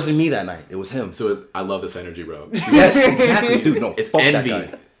Yes. wasn't me that night. It was him. So I love this energy, bro. Yes, exactly, dude. No, It's fuck envy.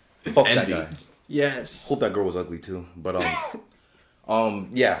 that guy. Fuck Envy. that guy. Yes. Hope that girl was ugly too. But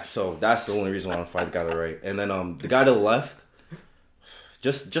yeah. So that's the only reason why I want to fight the guy to the right. And then the guy to the left,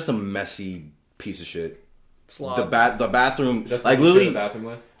 just a messy piece of shit. Slob. The bathroom, That's like what you share literally. the bathroom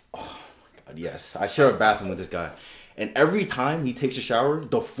with? Yes, I share a bathroom with this guy, and every time he takes a shower,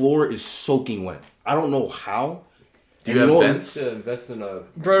 the floor is soaking wet. I don't know how. Do And you have know- vents? To invest in a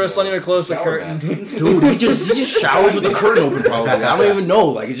Bro, just don't even close the shower curtain. mat. Dude, he just showers with the curtain open. Probably, I don't even know.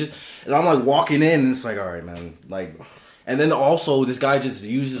 Like it just, and I'm like walking in, and it's like, all right, man. Like, and then also this guy just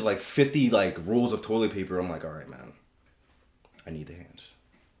uses like 50 like rolls of toilet paper. I'm like, all right, man. I need the hands.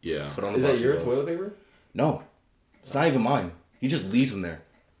 Yeah. Put on the Is that boxing your gloves. toilet paper? No, it's not even mine. He just leaves them there.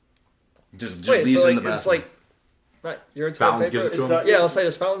 Just Wait, leaves so them in like the bathroom. it's like not your toilet Fountains paper? gives it to It's him? not- yeah, let's say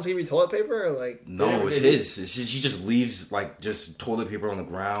does Fountains give you toilet paper or like No, it's his. It's just, he just leaves like just toilet paper on the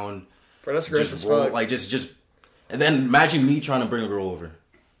ground. bro, that's gross as Just roll, fuck. like just. And then imagine me trying to bring a girl over.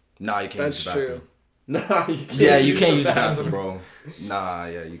 Nah, you can't That's use the bathroom. true. Nah, you can't Yeah, you can't use the bathroom, bro. Nah,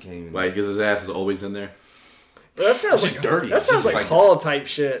 yeah, you can't even. Like, because his ass is always in there. That sounds It's like just dirty. That It's sounds just like Hall type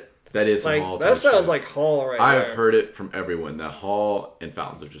shit. That is some Like Hall. that type sounds shit. like Hall right I've there. heard it from everyone that Hall and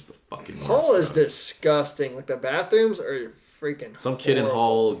Fountains are just the fucking worst. Hall is bro. disgusting. Like the bathrooms are freaking. Some kid in horrible.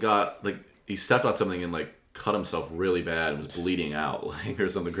 Hall got like he stepped on something and like cut himself really bad and was bleeding out like or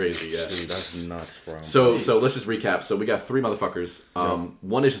something crazy. Yeah. Dude, that's nuts, bro. So let's just recap. So we got 3 motherfuckers.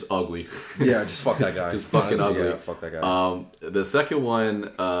 One is just ugly. Yeah, just fuck that guy. Just fucking Honestly, ugly. Yeah, fuck that guy. The second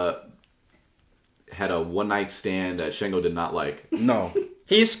one had a one night stand that Shango did not like. No.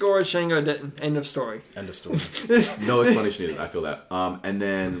 He scored, Shango didn't. End of story. End of story. No explanation needed. I feel that. And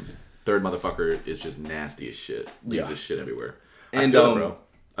then third motherfucker is just nasty as shit. Leaves Yeah. his shit everywhere. And, I feel it, bro.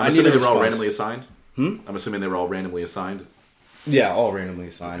 I'm I need assuming a they were all response. randomly assigned. I'm assuming they were all randomly assigned. Yeah, all randomly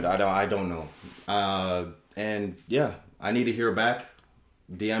assigned. I don't know. And yeah, I need to hear back.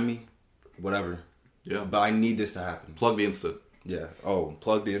 DM me, whatever. Yeah. But I need this to happen. Plug the Insta. Yeah. Oh,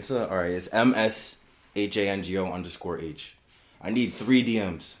 plug the Insta. All right, it's MSHANGO_H. I need 3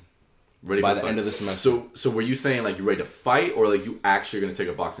 DMs Ready by for the fight. end of the semester. So were you saying like you ready to fight or like you actually going to take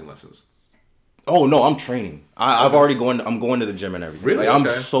up boxing lessons? Oh no, I'm training. I'm going to the gym and everything. Really? Like, I'm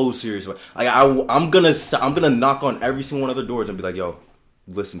Okay. so serious. Like I'm gonna knock on every single one of the doors and be like, yo,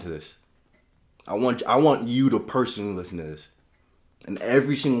 listen to this. I want you to personally listen to this. And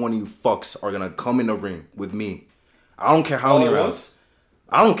every single one of you fucks are gonna come in the ring with me. I don't care how many at rounds. once?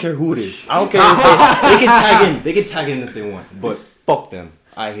 I don't care who it is. I don't care if they can tag in. They can tag in if they want. But fuck them.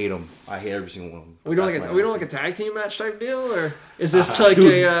 I hate them. I hate every single one of them. We don't That's like my we don't like answer. a tag team match type deal, or is this like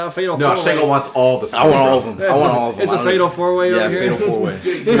Dude. a fatal? No, four-way? Shango wants all the I want all of them. I want all of them. It's a I don't- fatal 4-way Yeah, over here. fatal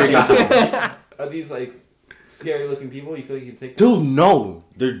 4-way. Are these like scary looking people? You feel like you can take them? Dude, no.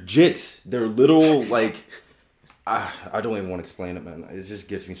 They're jits. They're literal, like... I don't even want to explain it, man. It just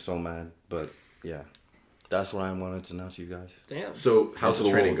gets me so mad. But, yeah. That's what I wanted to announce to you guys. Damn. So how's Into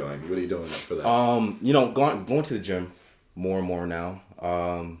the the training world. going? What are you doing for that? You know, going to the gym more and more now.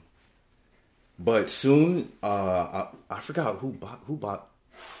 But soon, I forgot who bought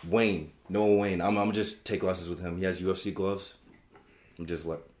Wayne. Noah Wayne. I'm just take lessons with him. He has UFC gloves. I'm just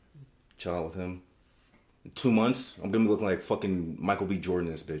like chill out with him. In 2 months, I'm gonna be looking like fucking Michael B.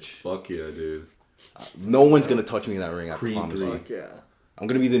 Jordan, this bitch. Fuck yeah, dude. No one's gonna touch me in that ring. I Creed promise. three. you. Fuck yeah. I'm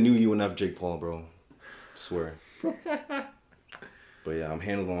gonna be the new UNF Jake Paul, bro. Swear. But yeah, I'm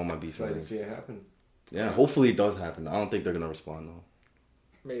handling all my beats. Excited to already. see it happen. Yeah, hopefully it does happen. I don't think they're gonna respond though.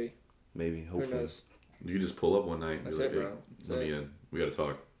 Maybe. Maybe, Who hopefully. knows? You just pull up one night and That's be like, it, bro. hey, That's let it. me in. We gotta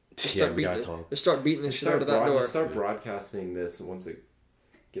talk. Just Yeah, start we gotta beating it. talk. Just start beating the shit out of that door. Start broadcasting this once it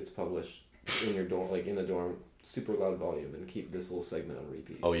gets published in your dorm, like in the dorm, super loud volume, and keep this little segment on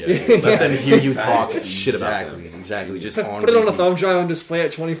repeat. Oh yeah. Let them hear you talk shit about Exactly, them. exactly. Just Put on it on a repeat. thumb drive and display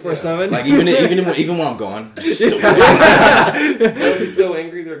it 24/7. Like even when I'm gone. They'll be so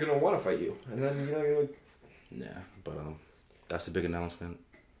angry they're gonna want to fight you, and then you're like, Yeah, but that's a big announcement.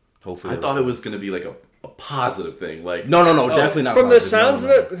 Hopefully, I thought it was gonna be like a positive thing. Like no, definitely not. From the positive. sounds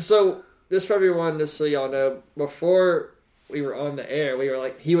No. of it, so just for everyone, just so y'all know, before we were on the air, we were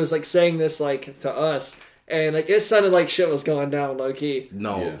like, he was like saying this like to us, and like it sounded like shit was going down low key.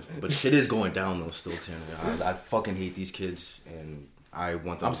 No, Yeah. but shit is going down though. Still, Tanner. I fucking hate these kids, and I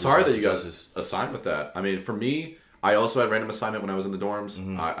want them. I'm to be sorry brought that you to got justice. assigned with that. I mean, for me, I also had random assignment when I was in the dorms.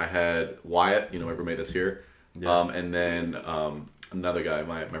 I had Wyatt, my roommate that's here, Yeah. and then another guy,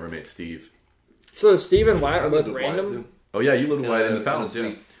 my roommate Steve. So Steve and Wyatt are I both lived with Wyatt, random. too. Oh yeah, you live with Yeah, Wyatt in the yeah, Fountain yeah.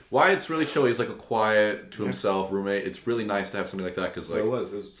 Suite. Wyatt's really chill. He's like a quiet to himself roommate. It's really nice to have something like that because like it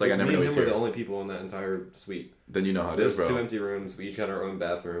was. it's like I never me know and he's him were here. the only people in that entire suite. Then you know how So it there is, was bro. 2 empty rooms. We each had our own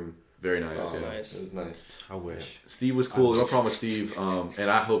bathroom. Very nice. Oh, Yeah. nice. It was nice. I wish. Steve was cool. No problem with Steve. And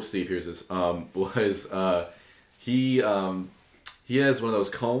I hope Steve hears this. He has one of those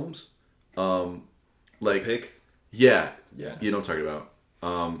combs. Like Pick. yeah, Yeah. you know what I'm talking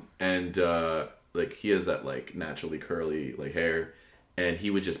about. And like he has that like naturally curly like hair, and he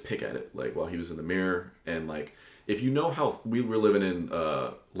would just pick at it like while he was in the mirror. And like if you know how we were living in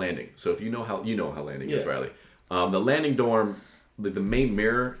Landing, so if you know how Landing is, Yeah. Riley. The Landing dorm. The main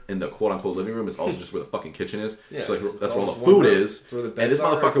mirror in the quote-unquote living room is also just where the fucking kitchen is. Yeah, so like, it's that's where all all the just one food room. is. It's where the And beds this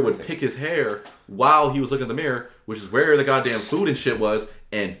are, it's motherfucker would everything. pick his hair while he was looking in the mirror, which is where the goddamn food and shit was,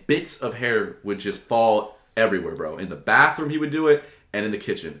 and bits of hair would just fall everywhere, bro. In the bathroom he would do it, and in the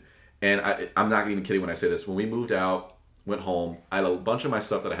kitchen. And I'm not even kidding when I say this. When we moved out, went home, I had a bunch of my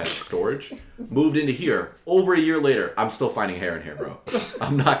stuff that I had in storage, moved into here. Over a year later, I'm still finding hair in here, bro.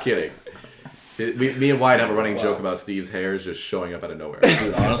 I'm not kidding. Me and Wyatt have a running joke about Steve's hairs just showing up out of nowhere.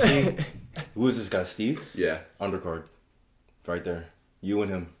 Dude, honestly, who is this guy? Steve? Yeah. Undercard. Right there. You and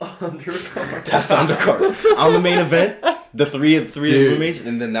him. Undercard. That's the undercard. I'm the main event. the three Dude. roommates,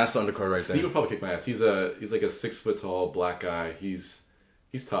 and then that's the undercard right Steve there. would probably kick my ass. He's like a 6 foot tall black guy. He's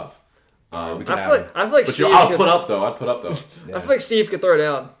tough. We I can feel have like, him. I feel like But Steve I'd could, put up though. I feel like Steve could throw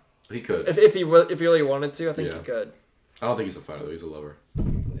down He could. if he really wanted to. I think Yeah. he could. I don't think he's a fighter though. He's a lover.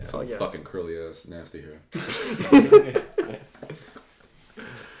 Oh yeah. Fucking curly ass, nasty hair.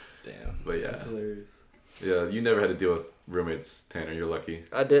 Damn. But yeah, That's hilarious. yeah. You never had to deal with roommates, Tanner. You're lucky.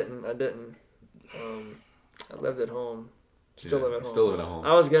 I didn't. I lived at home. Still Yeah, live at home. still living at home.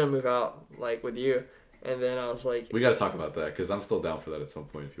 I was gonna move out like with you, and then I was like, We got to talk about that because I'm still down for that at some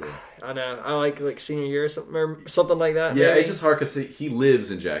point. If you will. I know, I like senior year or something like that. Yeah, maybe. it's just hard because he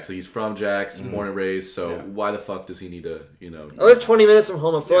lives in Jax. So he's from Jax, born and raised. So Yeah. why the fuck does he need to, I live 20 minutes from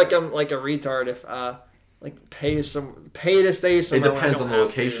home. I feel like I'm like a retard if I like pay to stay It somewhere. where I depends don't on the have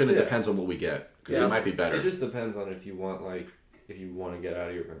location. to. It Yeah. depends on what we get because Yeah. it might be better. It just depends on if you want to get out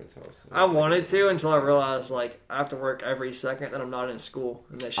of your parents' house. I wanted to until I realized like I have to work every second that I'm not in school,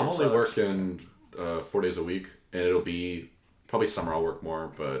 and that shit I'm only sucks. working 4 days a week, and it'll be probably summer. I'll work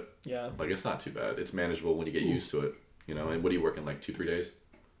more, but Yeah, like it's not too bad. It's manageable when you get used to it. And what are you working like 2-3 days?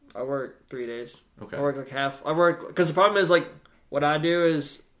 I work 3 days. Okay. I work like half. I work because the problem is like what I do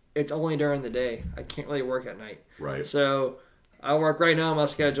is it's only during the day. I can't really work at night. Right. So I work right now. My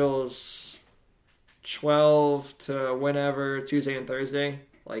schedule is 12 to whenever Tuesday and Thursday.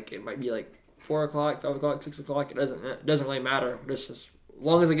 Like it might be like 4 o'clock, 5 o'clock, 6 o'clock. It doesn't really matter. Just as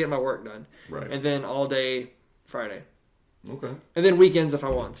long as I get my work done. Right. And then all day Friday. Okay. And then weekends if I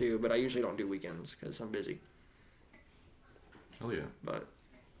want to, but I usually don't do weekends because I'm busy. Hell yeah. But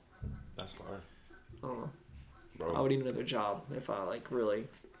That's fine. I don't know. Bro. I would need another job if I like really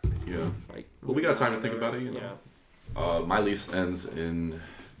Yeah. like. Well, we got time to think about it. Yeah. My lease ends in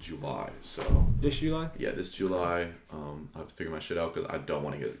July, so This July. yeah, this July, I have to figure my shit out because I don't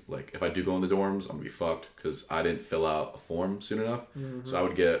want to get like if I do go in the dorms, I'm gonna be fucked because I didn't fill out a form soon enough. So I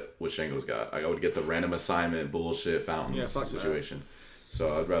would get what Shango's got. I would get the random assignment bullshit fountains Yeah, fuck that. situation.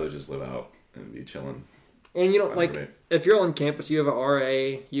 So I'd rather just live out and be chilling. And you don't I like agree. if you're on campus, you have an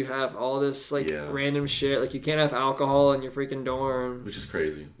RA, you have all this like Yeah. random shit. Like you can't have alcohol in your freaking dorm, Which is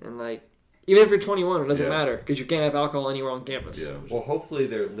crazy. and like even if you're 21, it doesn't Yeah. matter because you can't have alcohol anywhere on campus. Yeah. Well, hopefully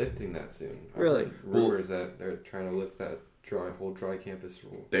they're lifting that soon. I've Really? heard rumors that they're trying to lift that whole dry campus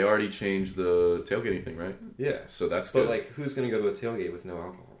rule. They already changed the tailgating thing, right? Yeah. So that's But good. like, who's gonna go to a tailgate with no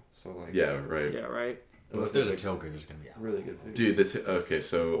alcohol? So like, Yeah, right. Yeah, right. Well, if unless there's a it's tailgate, there's gonna be out. really good food. Dude, okay,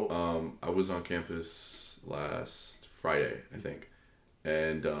 so I was on campus last Friday, I think,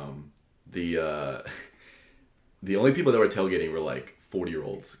 and the the only people that were tailgating were like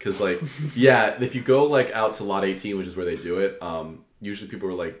 40-year-olds, because like yeah, if you go like out to lot 18, which is where they do it, usually people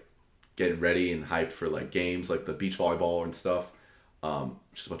were like getting ready and hyped for like games like the beach volleyball and stuff.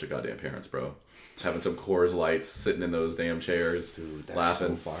 Just a bunch of goddamn parents, bro, having some Coors Lights, sitting in those damn chairs, Dude, that's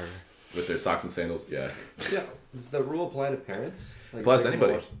laughing so fire. with their socks and sandals. Yeah, Yeah. Does the rule apply to parents? Like, applies to they can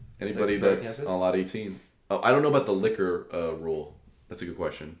anybody. watch- Anybody Like, that's campus? on lot 18. Oh, I don't know about the liquor rule. That's a good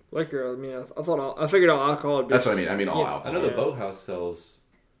question. Liquor. I mean, I figured out alcohol would be. That's what I mean. I mean all Yeah. alcohol. I know the Yeah. Boathouse sells.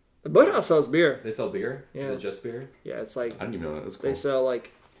 The Boathouse sells beer. They sell beer. Yeah. Is it just beer? Yeah, it's like I didn't even know that. That's they cool. sell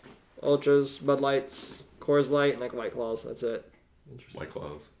like Ultras, Bud Lights, Coors Light, and like White Claws. That's it. Interesting. White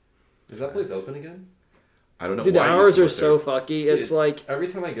Claws. Is that place open again? I don't know. Dude, the why I hours used are to work so fucky. It's like, every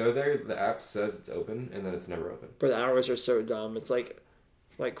time I go there, the app says it's open, and then it's never open. but the hours are so dumb. It's like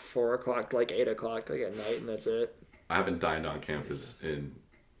 4 o'clock to like 8 o'clock like at night, and that's it. there. I haven't dined on campus in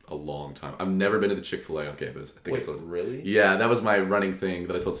a long time. I've never been to the Chick-fil-A on campus. I think I Wait, told, really? yeah, that was my running thing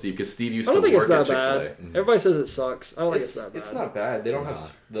that I told Steve because Steve used I to don't think work it's that at Chick-fil-A. bad. Everybody says it sucks. I don't think It's, it's that bad. it's not bad. They don't Nah.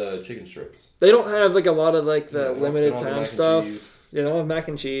 have the chicken strips. They don't have like a lot of like the Yeah, limited they don't have time mac and stuff. cheese. Yeah, they don't have mac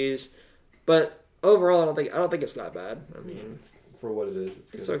and cheese. But overall, I don't think it's that bad. I mean, For what it is,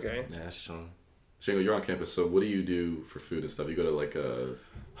 it's good. it's okay. Yeah, that's true. Shango, you're on campus, so what do you do for food and stuff? You go to like a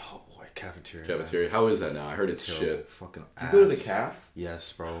Oh boy, cafeteria. cafeteria. How is that now? I heard it's Terrible. shit. Fucking You ass. go to the calf?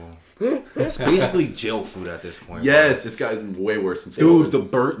 Yes, bro. It's basically jail food at this point. Yes, it's gotten way worse since Dude,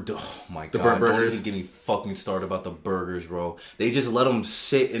 COVID. oh my The god, don't burgers. even get me fucking started about the burgers, bro. They just let them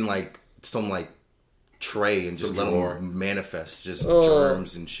sit in like some like tray and just Some let drawer. them manifest, just Oh.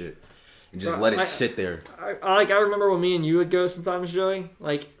 germs and shit, and just Bro, let it I- sit there. I remember when me and you would go sometimes, Joey.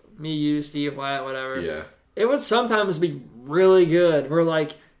 Like me, you, Steve, Wyatt, whatever. Yeah. It would sometimes be really good. We're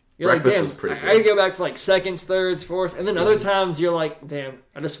like, you're Breakfast like, was damn, pretty I good. go back for like seconds, thirds, fourths, and then other times you're like, damn,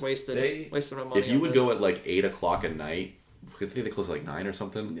 I just wasted my money. If you on would this. go at like 8 o'clock at night, because I think they close at like 9 or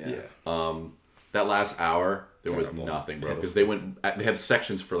something. Yeah. That last hour there was Terrible. nothing, bro, because Pitiful. they had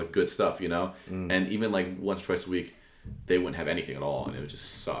sections for like good stuff, you know, and even like once or twice a week they wouldn't have anything at all, and it would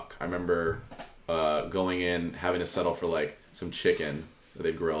just suck. I remember going in, having to settle for like some chicken that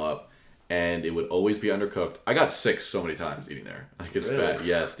they grill up, and it would always be undercooked. I got sick so many times eating there. Like it's Really? bad.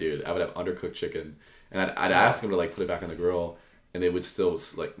 Yes, dude. I would have undercooked chicken, and I'd ask them to like put it back on the grill, and they would still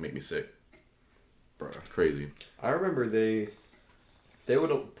like make me sick. Bro. Crazy. I remember they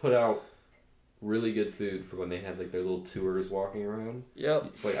would put out really good food for when they had like their little tours walking around. Yep.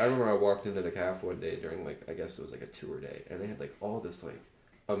 It's like I remember I walked into the cafe one day during like I guess it was like a tour day, and they had like all this like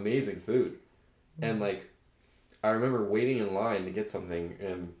amazing food, and like I remember waiting in line to get something,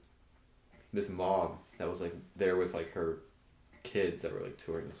 and this mom that was like there with like her kids that were like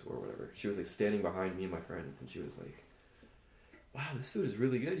touring the store or whatever, she was like standing behind me and my friend, and she was like, "Wow, this food is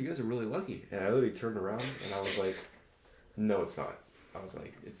really good. You guys are really lucky." And I literally turned around and I was like, "No, it's not." I was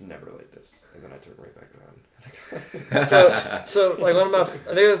like, "It's never like this." And then I turned right back around. So like one of my, I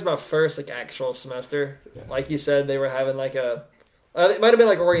think it was my first like actual semester. Yeah. Like you said, they were having like it might have been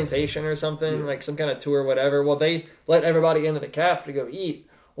like orientation or something, like some kind of tour or whatever. Well, they let everybody into the cafe to go eat.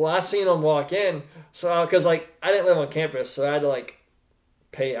 Well, I seen them walk in, so because like I didn't live on campus, so I had to like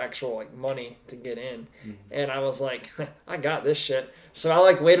pay actual like money to get in, and I was like, I got this shit. So I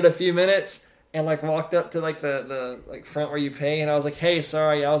like waited a few minutes and like walked up to like the like front where you pay, and I was like, hey,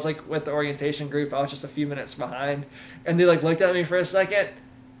 sorry, I was like with the orientation group, I was just a few minutes behind, and they like looked at me for a second,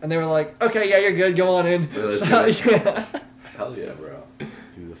 and they were like, okay, yeah, you're good, go on in. Really? So, yeah. Hell yeah, bro.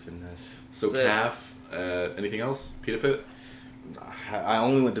 Do the finesse. So That's calf. Anything else? Pita pit. I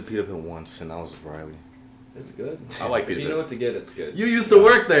only went to Peter Pan once, and that was with Riley. It's good. I like If pita you pit. know what to get, it's good. You used to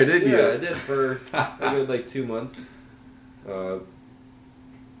work there, didn't you? Yeah, I did for a good like 2 months. You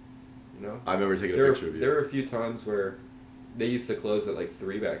know, I remember taking a there picture of you. were a few times where they used to close at like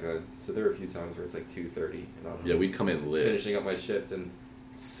 3 back then, so there were a few times where it's like 2:30, and I'm Yeah, we'd come in lit. finishing up my shift, and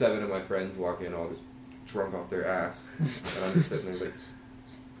 7 of my friends walk in all just drunk off their ass, and I'm just sitting there like,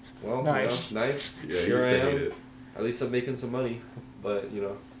 well, Nice. you know, nice. Yeah, you Here used I to hate am. it. At least I'm making some money, but you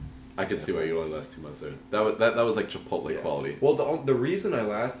know. I could see why you only last 2 months there. That was like Chipotle Yeah. quality. Well, the reason I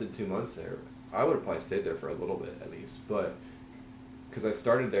lasted 2 months there, I would have probably stayed there for a little bit at least, but because I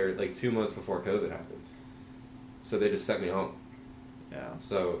started there like 2 months before COVID happened, so they just sent me home. Yeah.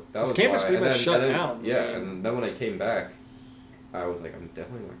 So that 'Cause was campus why. pretty And much then- shut and then- down. Yeah, I mean- and then when I came back, I was like, I'm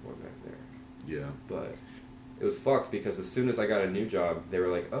definitely not going back there. Yeah. But it was fucked because as soon as I got a new job, they were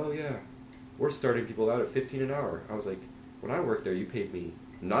like, oh yeah, we're starting people out at 15 an hour. I was like, when I worked there, you paid me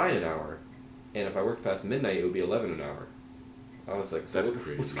 9 an hour, and if I worked past midnight, it would be 11 an hour. I was like, so That's what,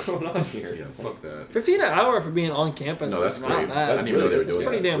 crazy. what's going on here? Yeah, fuck that. 15 an hour for being on campus No, that's is great. not bad. I didn't even know they were good. doing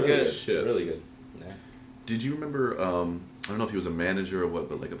Pretty that. damn really good. Shit. Really good. Yeah. Did you remember? I don't know if he was a manager or what,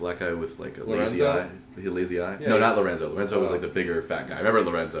 but like a black guy with like a lazy Lorenzo? eye. He had a lazy eye. Yeah, No, yeah. not Lorenzo. Lorenzo was Oh. like the bigger fat guy. I remember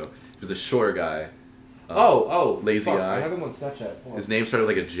Lorenzo. He was a shorter guy. Lazy Lazy I Eye. have him on Snapchat. Hold on. His name started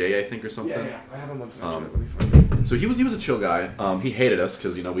with like a J, I think, or something. Yeah, I have him on Snapchat. Um, Let me find it. So he was a chill guy. He hated us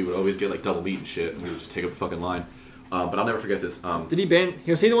because you know we would always get like double meat and shit, and we would just take up the fucking line. But I'll never forget this. Did he ban?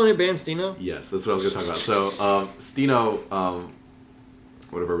 Was he the one who banned Stino? Yes, that's what I was going to talk about. So, Stino,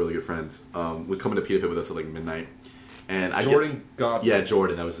 one of our really good friends, would come into Pita Pit with us at like midnight. And I Jordan Godwin. Yeah,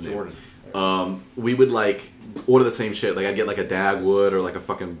 Jordan, that was his Jordan. name. We would like order the same shit. Like I'd get like a Dagwood or like a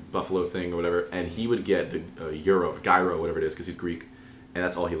fucking buffalo thing or whatever, and he would get the gyro, whatever it is, because he's Greek, and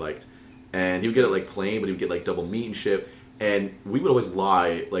that's all he liked. And he would get it like plain, but he would get like double meat and shit. And we would always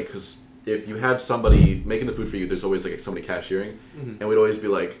lie, like, because if you have somebody making the food for you, there's always like somebody cashiering, and we'd always be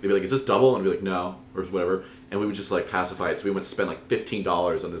like, they'd be like, "Is this double?" And we'd be like, "No," or whatever, and we would just like pacify it. So we went to spend like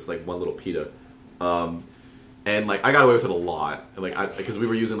 $15 on this like one little pita, and like I got away with it a lot, like because we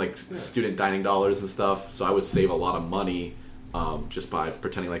were using like student dining dollars and stuff, so I would save a lot of money just by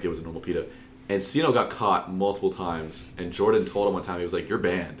pretending like it was a normal pita. And Sino got caught multiple times, and Jordan told him one time, he was like, "You're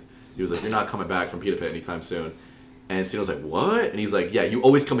banned." He was like, "You're not coming back from Pita Pit anytime soon." And Stino was like, "What?" And he's like, "Yeah, you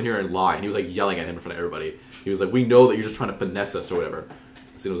always come in here and lie." And he was like yelling at him in front of everybody. He was like, "We know that you're just trying to finesse us or whatever."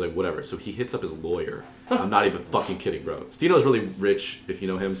 Stino was like, "Whatever." So he hits up his lawyer. I'm not even fucking kidding, bro. Stino is really rich, if you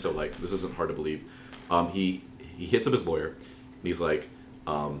know him. So like, this isn't hard to believe. He hits up his lawyer, and he's like,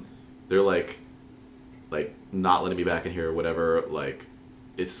 "They're like not letting me back in here or whatever. Like,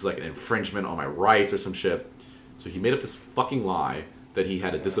 it's like an infringement on my rights or some shit." So he made up this fucking lie that he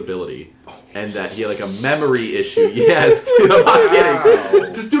had a disability and that he had like a memory issue. Yes, dude, I'm not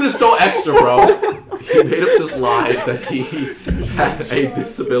kidding. This dude is so extra, bro. He made up this lie that he had a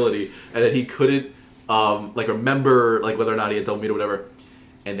disability and that he couldn't like remember like whether or not he had double meat or whatever.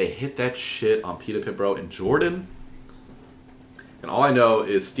 And they hit that shit on Pita Pit, bro. And Jordan, And all I know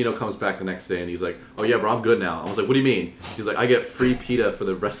is Stino comes back the next day and he's like, "Oh yeah, bro, I'm good now." I was like, "What do you mean?" He's like, "I get free pita for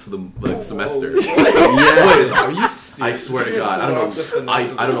the rest of the semester." Yeah, Are you serious? I swear to God, I don't know.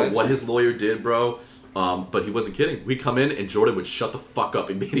 I don't know what his lawyer did, bro. But he wasn't kidding. We'd come in and Jordan would shut the fuck up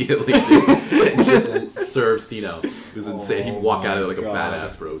immediately and just serve Stino. It was insane. He'd walk out of it like a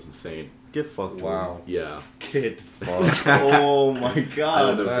badass, bro. It was insane. Get fucked. Wow. Yeah. Get fucked. Oh my god.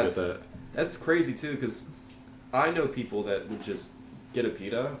 I'll never forget that. That's crazy too, because I know people that would just get a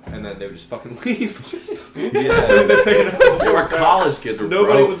pita and then they would just fucking leave. Yeah. As soon as they pick it up, They were college kids. Were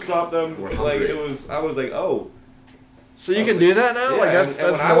nobody broke. would stop them. We're Like hungry. I was like, oh. So you can do that now? Yeah, Like that's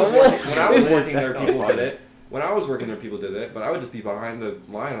and when normal? when I was working there, people did it. When I was working there, people did it. But I would just be behind the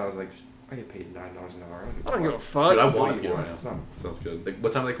line, and I was like, I get paid $9 an hour. I don't give a Dude, fuck. I What want do to you get want? right It's now. not- Sounds good. Like,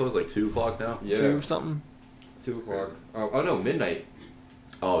 what time do they close? Like 2 o'clock now? Yeah. 2 something. 2 o'clock. Oh no, midnight.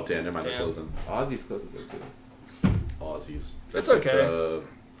 Oh damn, never mind. They're Damn. closing. Aussie's closes at 2. Aussies. It's like okay. the-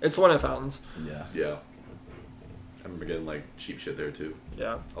 It's one of fountains. Yeah. yeah. I remember getting like cheap shit there too.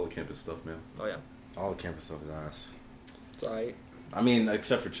 Yeah. All the campus stuff, man. Oh yeah. All the campus stuff is ass. It's alright. I mean,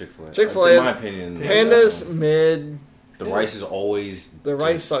 except for Chick-fil-A. Chick-fil-A, In my opinion, Panda's mid. the rice is always The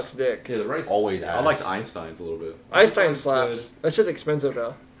rice just sucks dick. Yeah, the rice. Always I ass. liked Einstein's a little bit. Einstein slaps. That's just expensive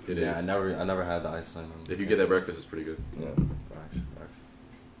though. It is. Yeah, I never had the Einstein. If you get that breakfast, it's pretty good. Yeah. Facts.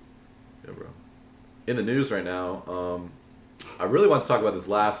 Yeah, bro. In the news right now, I really wanted to talk about this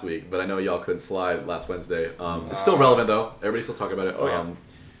last week, but I know y'all couldn't slide last Wednesday. It's still relevant though. Everybody's still talking about it. Oh, yeah.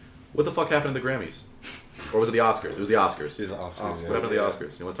 What the fuck happened in the Grammys? Or was it the Oscars? It was the Oscars. She's an option. Oscar. What happened to the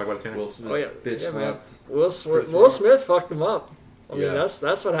Oscars? You want to talk about it, Tanner? Will Smith. Oh, yeah. Bitch Yeah, man. slapped. Will Smith fucked him up. I mean, Yeah.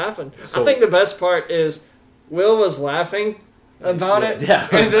 that's what happened. So- I think the best part is Will was laughing about it, Yeah.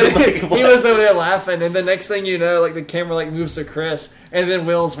 and then he was over there laughing, and the next thing you know, like the camera like moves to Chris, and then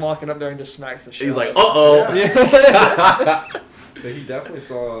Will's walking up there and just smacks the shit. He's out like, of him. uh-oh. But he definitely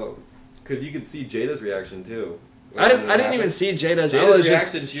saw, because you could see Jada's reaction too. I didn't even see Jada's. I Jada's was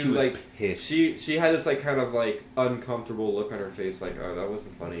just reaction. She She was was like, pissed. she had this like kind of like uncomfortable look on her face, like, oh, that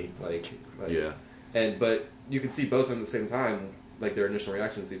wasn't funny, like Yeah. but you could see both of them at the same time, like their initial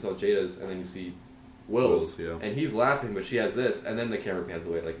reactions. You saw Jada's, and then you see Will's, Yeah. and he's laughing, but she has this, and then the camera pans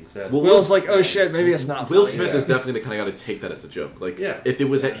away, like you said. Well, Will's like, oh shit, maybe it's not. Will funny. Smith Yeah. is definitely the kind of guy to take that as a joke. Like, Yeah. if it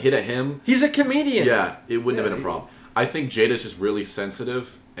was hit at him, He's a comedian. yeah, it wouldn't have Yeah, been a problem. I think Jada's just really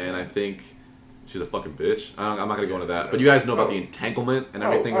sensitive, and I think she's a fucking bitch. I'm not gonna go into that, but you guys know about the entanglement and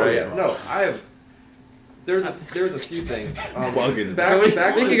everything, right? Yeah. No, I have. There's a few things. Bugging. Back, We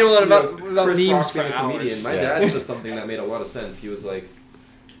back can when, go on you know, about Chris memes Rock for being a comedian. hours. My Yeah. dad said something that made a lot of sense. He was like,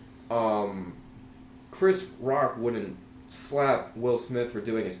 Chris Rock wouldn't slap Will Smith for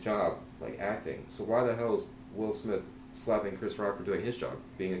doing his job, like acting. So why the hell is Will Smith slapping Chris Rock for doing his job,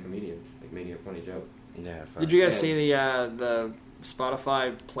 being a comedian, like making a funny joke? Yeah. Facts. Did you guys Yeah. see the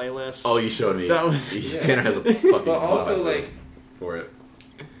Spotify playlist? Oh, you showed me. That was- Yeah. Tanner has a fucking But also, Spotify like, playlist for it.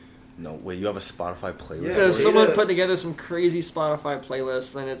 No, wait. You have a Spotify playlist. Yeah. So Jada- someone put together some crazy Spotify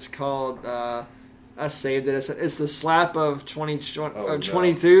playlist, and it's called. I saved it. It's the slap of 2022, Oh, no.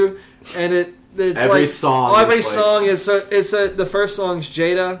 22, and it's Every like song every is like- song is so. The first song's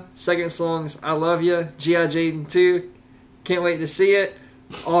Jada, second song's I Love Ya, G.I. Jaden 2, Can't Wait to See It,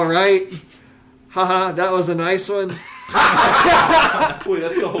 All Right, haha, that was a nice one. Wait,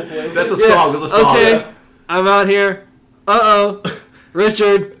 that's the whole playlist. That's a Yeah, song. That's a song. Okay, I'm out here.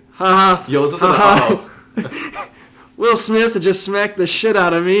 Richard, haha. Yo, let's listen to haha. Will Smith just smacked the shit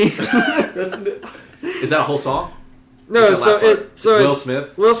out of me. Is that a whole song? No, What's that last part? Will it's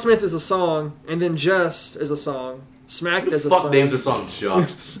Smith? Will Smith is a song, and then Just is a song. Smacked Who is the a fuck song. names their song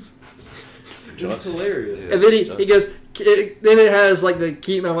Just? That's hilarious. And then he Just. goes. Then it has like the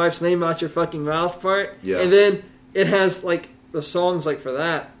 "Keep My Wife's Name Out Your Fucking Mouth" part. Yeah. And then it has like the songs like for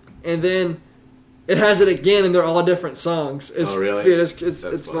that, and then it has it again, and they're all different songs. It's, Oh, really? Dude, it's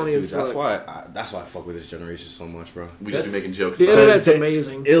That's funny funny. as Dude, fuck. that's why I fuck with this generation so much, bro. We just be That's- making jokes. The about it. internet's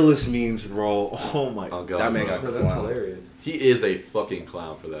amazing. Illest memes, bro. Oh my. Oh, God, that man bro. got No, that's clowned. hilarious. He is a fucking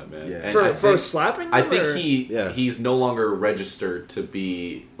clown for that, man. Yeah. And For, I for think- slapping them? I think or? he's no longer registered to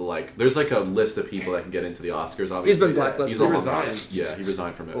be like. There's like a list of people that can get into the Oscars. Obviously, He's been blacklisted. He's He all resigned. Yeah, he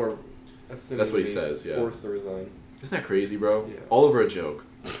resigned from it. Or That's what he says, yeah. Forced to resign. Isn't that crazy, bro? Yeah. All over a joke.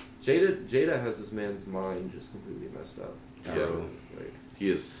 Jada has this man's mind just completely messed up. Yeah, True. like, he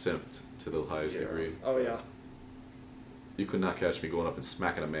is simped to the highest Yeah. degree. Oh yeah. You could not catch me going up and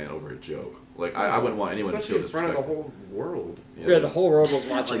smacking a man over a joke. Like I wouldn't want anyone Especially to in front of the disrespect- whole world. Yeah, the whole world was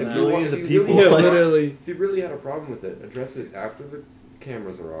watching Like that. millions If of you people. really- Yeah, like, literally. If you really had a problem with it, address it after the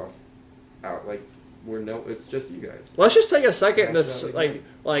cameras are off. Out like it's just you guys. Let's just take a second Hash it to out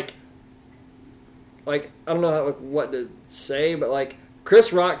like like, I don't know what to say, but like,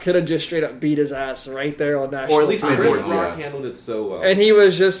 Chris Rock could have just straight up beat his ass right there on national. Or at least made Chris more, Rock handled it so well. And he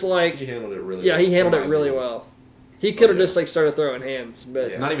was just like, he handled it really yeah, well. he handled it really opinion. well. He could have yeah. just like started throwing hands,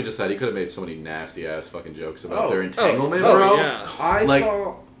 but Yeah. Not even just that. He could have made so many nasty ass fucking jokes about Oh. their entanglement, Oh, bro. yeah. I Like-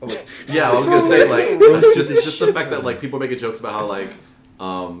 saw. Yeah, I was gonna say like it's just the fact that like people making jokes about how like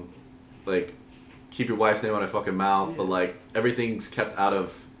keep your wife's name on her fucking mouth, but like everything's kept out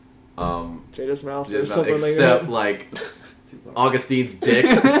of Jada's mouth or Jada's mouth, something like except that. like Augustine's dick,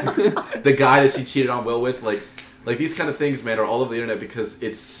 the guy that she cheated on Will with, like these kind of things, man, are all over the internet because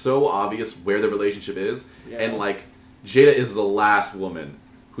it's so obvious where the relationship is, and like Jada is the last woman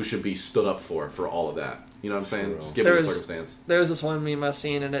who should be stood up for all of that. You know what I'm saying? Just given the circumstance. There was this one meme I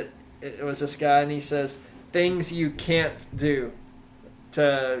seen, and it was this guy, and he says things you can't do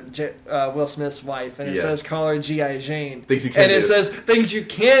to Will Smith's wife, and it Yeah. says call her G.I. Jane. Things you can and do. it says things you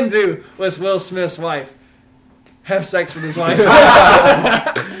can do with Will Smith's wife. Have sex with his wife.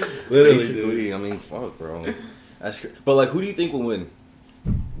 Literally, basically, I mean, fuck, bro. But like, who do you think will win?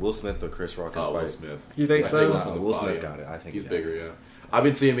 Will Smith or Chris Rock? Oh, Will fight? Smith. You think I so? Will Nah, Smith Will will Smith fight, got it. I think he's yeah. bigger. Yeah, I've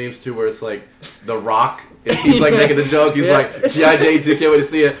been seeing memes too where it's like The Rock. He's like making the joke. He's like G.I. Jane 2, can't wait to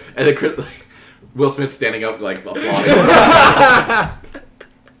see it, and then Chris, like, Will Smith standing up like applauding.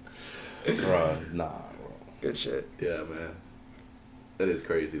 Bruh, nah, bro. Good shit. Yeah, man. That is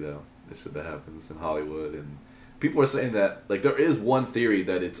crazy, though. This shit that happens in Hollywood. And people are saying that, like, there is one theory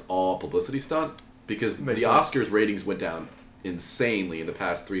that it's all publicity stunt because the Makes Oscars ratings went down insanely in the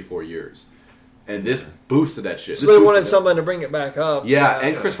past 3-4 years. And this boosted that shit. So This they wanted boosted it. something to bring it back up. Yeah,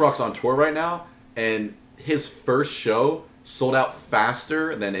 and Chris Rock's on tour right now. And his first show sold out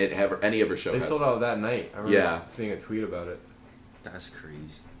faster than any other show They has. sold out that night. I remember Yeah. seeing a tweet about it. That's crazy.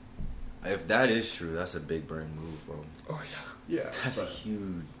 If that is true, that's a big brand move, bro. Oh yeah. Yeah, That's a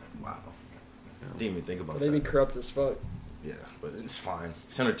huge. Wow. Didn't even think about They that. be corrupt as fuck. Yeah, but it's fine.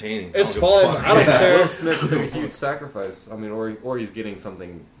 It's entertaining. It's I don't give a fun. fuck. I don't care. Will Smith took a huge sacrifice. I mean, or he's getting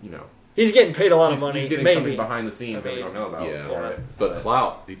something, you know. He's getting paid a lot of He's, money. he's getting maybe. something behind the scenes that we I don't know about. Yeah, for right. it. But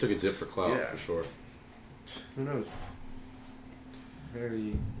clout. He took a dip for clout, Yeah. for sure. Who knows?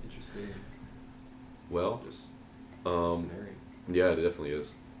 Very interesting. Well, Just um, scenario. yeah, it definitely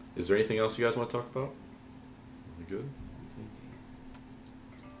is. Is there anything else you guys want to talk about? We good?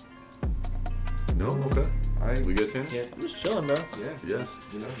 No? Okay. We good, Tanner? Yeah. I'm just chilling, bro. Yeah. Yeah.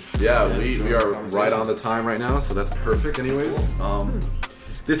 You know. Yeah, we are right on the time right now, so that's perfect anyways.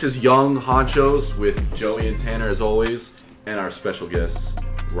 This is Young Honchos with Joey and Tanner as always, and our special guests,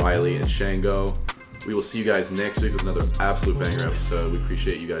 Riley and Shango. We will see you guys next week with another absolute banger episode. We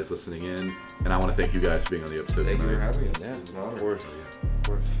appreciate you guys listening in, and I want to thank you guys for being on the episode Thank you for tonight. having us. Yeah, It was an honor. of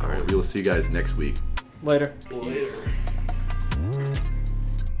course. Alright, we will see you guys next week. Later. Later.